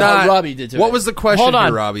 Ben, it's not what Robbie did to What it. was the question Hold on.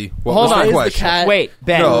 here, Robbie? What Hold was on. the Is the question? cat- Wait,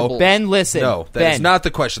 Ben. No. Ben, listen. No, that Ben. is not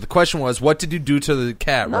the question. The question was, what did you do to the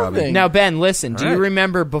cat, Robbie? Nothing. Now, Ben, listen. Do All you right.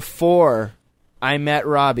 remember before I met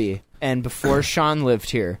Robbie and before Sean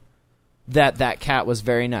lived here that cat was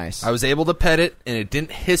very nice? I was able to pet it, and it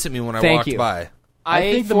didn't hiss at me when I Thank walked you. by. I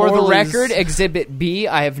think the for the moral record, is- Exhibit B,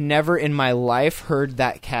 I have never in my life heard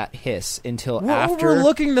that cat hiss until We're after.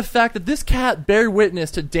 overlooking the fact that this cat bear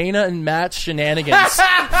witness to Dana and Matt's shenanigans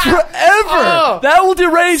forever. Oh! That will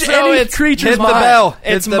derange So any it's- creature's hit the mind. bell.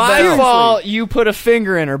 It's Hit the my bell. fault you put a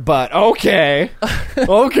finger in her butt. Okay.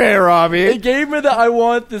 Okay, Robbie. It gave me the I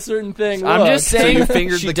want this certain thing. I'm look. just saying you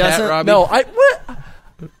fingered she the cat, doesn't. Robbie? No,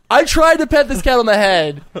 I tried to pet this cat on the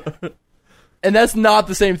head, and that's not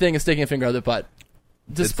the same thing as sticking a finger out the butt.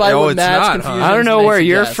 Despite what it's Matt's not, huh? confusion. I don't know makes where it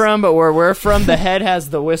you're yes. from, but where we're from, the head has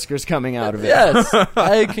the whiskers coming out of it. Yes,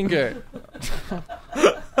 I concur.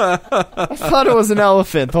 I thought it was an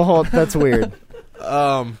elephant. That's weird.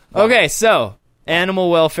 Okay, so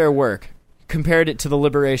animal welfare work. Compared it to the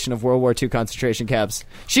liberation of World War II concentration camps.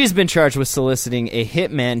 She's been charged with soliciting a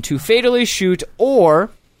hitman to fatally shoot or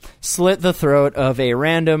slit the throat of a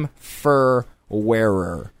random fur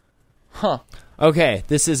wearer. Huh. Okay,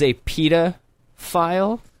 this is a PETA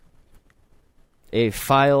file. A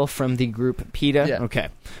file from the group PETA. Yeah. Okay.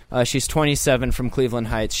 She's 27 from Cleveland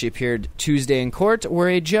Heights. She appeared Tuesday in court where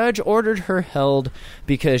a judge ordered her held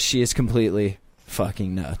because she is completely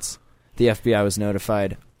fucking nuts. The FBI was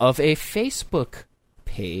notified of a Facebook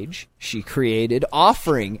page she created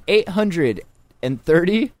offering $830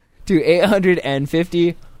 to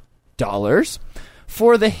 $850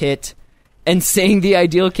 for the hit and saying the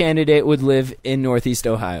ideal candidate would live in Northeast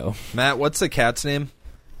Ohio. Matt, what's the cat's name?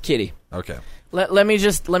 Kitty. Okay. Let me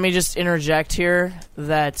just interject here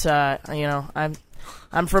that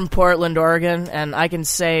I'm from Portland, Oregon, and I can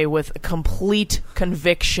say with complete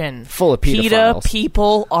conviction, full of pedophiles. PETA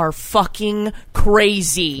people are fucking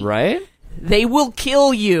crazy. Right? They will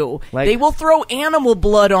kill you. They will throw animal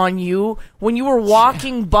blood on you when you are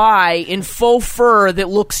walking by in faux fur that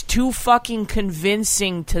looks too fucking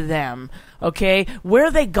convincing to them. Okay?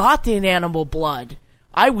 Where they got the animal blood,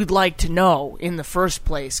 I would like to know in the first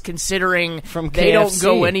place, considering they don't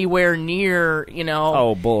go anywhere near,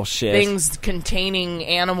 bullshit, things containing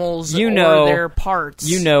animals or their parts.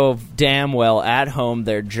 You know damn well at home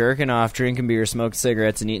they're jerking off, drinking beer, smoking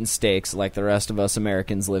cigarettes, and eating steaks like the rest of us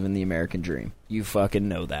Americans living the American dream. You fucking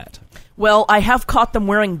know that. Well, I have caught them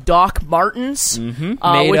wearing Doc Martens, which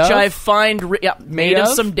I find made of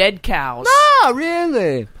some dead cows. No,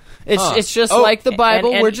 really? It's just like the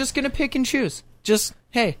Bible. We're just going to pick and choose. Just,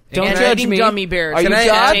 hey, don't judge me. Gummy bears. Can I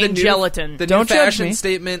add the new gelatin? The new fashion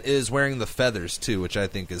statement is wearing the feathers, too, which I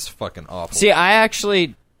think is fucking awful. See, I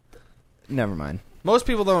actually... Never mind. Most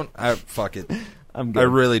people don't... fuck it. I'm good. I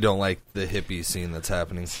really don't like the hippie scene that's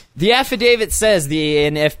happening. The affidavit says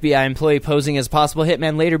an FBI employee posing as possible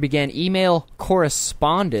hitman later began email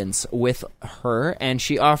correspondence with her, and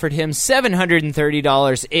she offered him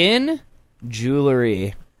 $730 in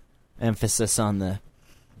jewelry. Emphasis on the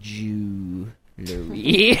jewelry.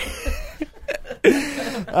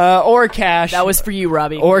 Or cash. That was for you,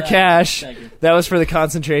 Robbie. Or cash. That was for the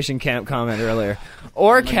concentration camp comment earlier.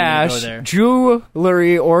 Or cash,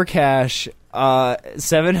 jewelry or cash,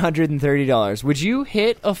 $730. Would you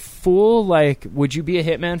hit a full, would you be a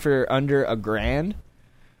hitman for under $1,000?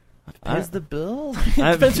 Pays the bill?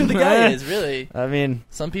 Depends who the guy is, really. I mean...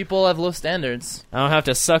 Some people have low standards. I don't have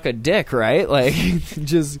to suck a dick, right?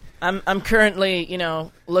 Just... I'm currently,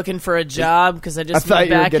 looking for a job because I just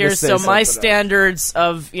moved back here, so my standards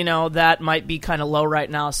of, that might be kind of low right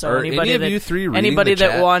now. So anybody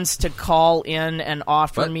that wants to call in and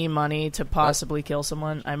offer me money to possibly kill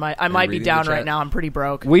someone, I might be down right now. I'm pretty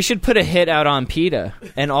broke. We should put a hit out on PETA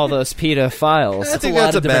and all those PETA files. I think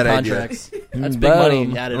that's a bad idea. That's big money.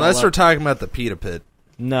 Unless we're talking about the PETA pit.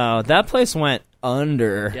 No, that place went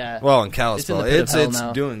under. Yeah. Well, in Kalispell, it's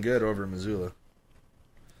doing good over in Missoula.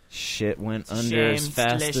 Shit went under as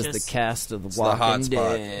fast as the cast of The Walking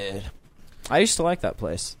Dead. I used to like that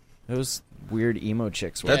place. It was weird emo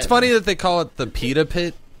chicks. That's funny that they call it the PETA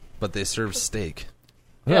pit, but they serve steak.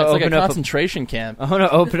 Yeah, it's like a concentration camp. I want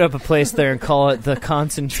to open up a place there and call it the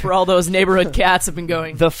concentration. Where all those neighborhood cats have been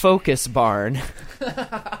going. The Focus Barn.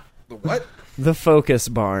 The what? The Focus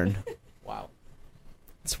Barn. Wow.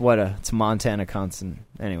 It's Montana constant.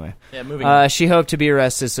 Anyway. Yeah, moving on. She hoped to be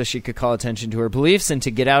arrested so she could call attention to her beliefs and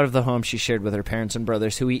to get out of the home she shared with her parents and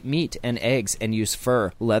brothers who eat meat and eggs and use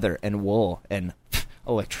fur, leather, and wool, and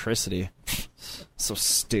electricity. So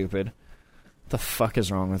stupid. What the fuck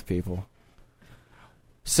is wrong with people?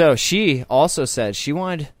 So she also said she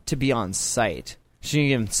wanted to be on site. She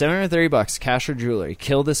gave him $730, cash or jewelry,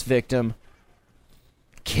 kill this victim,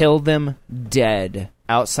 kill them dead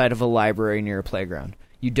outside of a library near a playground.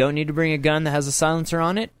 You don't need to bring a gun that has a silencer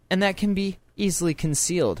on it, and that can be easily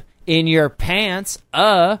concealed in your pants.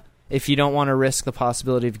 If you don't want to risk the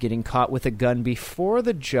possibility of getting caught with a gun before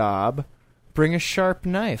the job, bring a sharp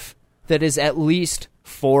knife that is at least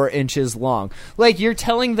 4 inches long. You're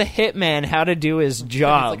telling the hitman how to do his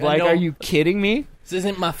job. Are you kidding me? This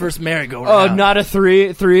isn't my first merry-go-round. Oh, not a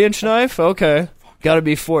 3-inch knife? Okay. Gotta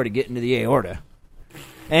be 4 to get into the aorta.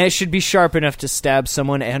 And it should be sharp enough to stab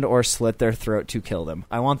someone and or slit their throat to kill them.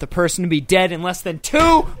 I want the person to be dead in less than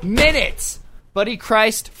 2 minutes! Buddy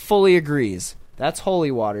Christ fully agrees. That's holy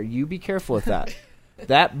water. You be careful with that.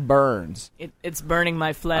 That burns. It's burning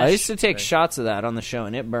my flesh. I used to take shots of that on the show,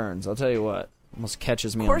 and it burns. I'll tell you what. Almost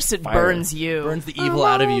catches me on fire. Of course it burns you. Burns the evil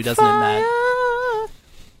out of you, doesn't it, Matt? You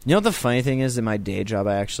know what the funny thing is? In my day job,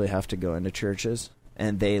 I actually have to go into churches,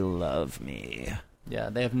 and they love me. Yeah,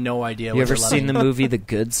 they have no idea. You ever seen the movie The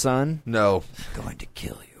Good Son? No. I'm going to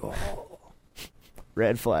kill you all.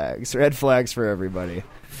 Red flags. Red flags for everybody.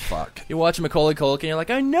 Fuck. You watch Macaulay Culkin and you're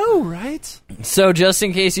like, I know, right? So just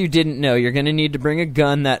in case you didn't know, you're going to need to bring a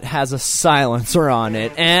gun that has a silencer on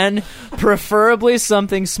it, and preferably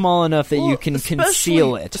something small enough that you can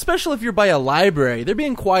conceal it. Especially if you're by a library. They're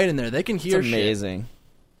being quiet in there. They can hear shit. It's amazing.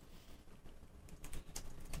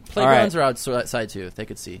 Playgrounds are outside too, if they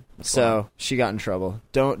could see. So she got in trouble.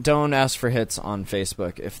 Don't ask for hits on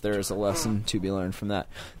Facebook if there is a lesson to be learned from that.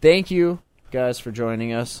 Thank you guys for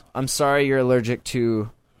joining us. I'm sorry you're allergic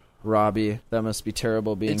to Robbie. That must be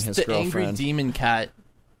terrible being his girlfriend. It's the angry demon cat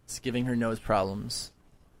It's giving her nose problems.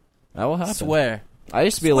 That will happen. Swear. I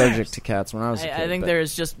used to be allergic to cats when I was a kid. I think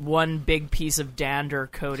there's just one big piece of dander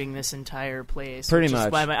coating this entire place. Pretty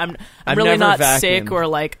much. I'm I've really never not vacuumed. sick or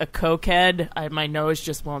like a cokehead. My nose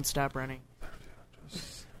just won't stop running.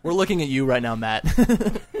 We're looking at you right now, Matt.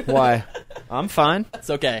 Why? I'm fine. It's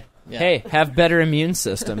okay. Yeah. Hey, have better immune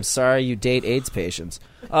system. Sorry you date AIDS patients.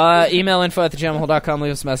 Email info@thejamhole.com.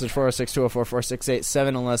 Leave us a message, 406-204-4687,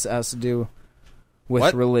 unless it has to do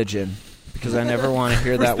with religion, because I never want to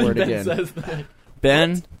hear that word again.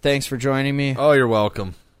 Ben, thanks for joining me. Oh, you're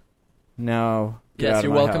welcome. Now, get out Yes, of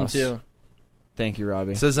you're my welcome house. too. Thank you,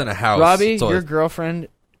 Robbie. This isn't a house. Robbie, It's all- your girlfriend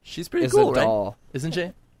She's pretty is cool, a doll. right? Isn't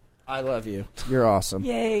she? I love you. You're awesome.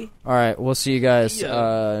 Yay. All right, we'll see you guys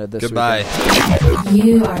this Goodbye. weekend.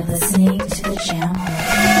 You are listening to the Jam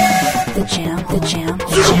Hole. The Jam Hole.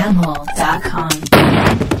 The Jam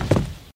Hole.com.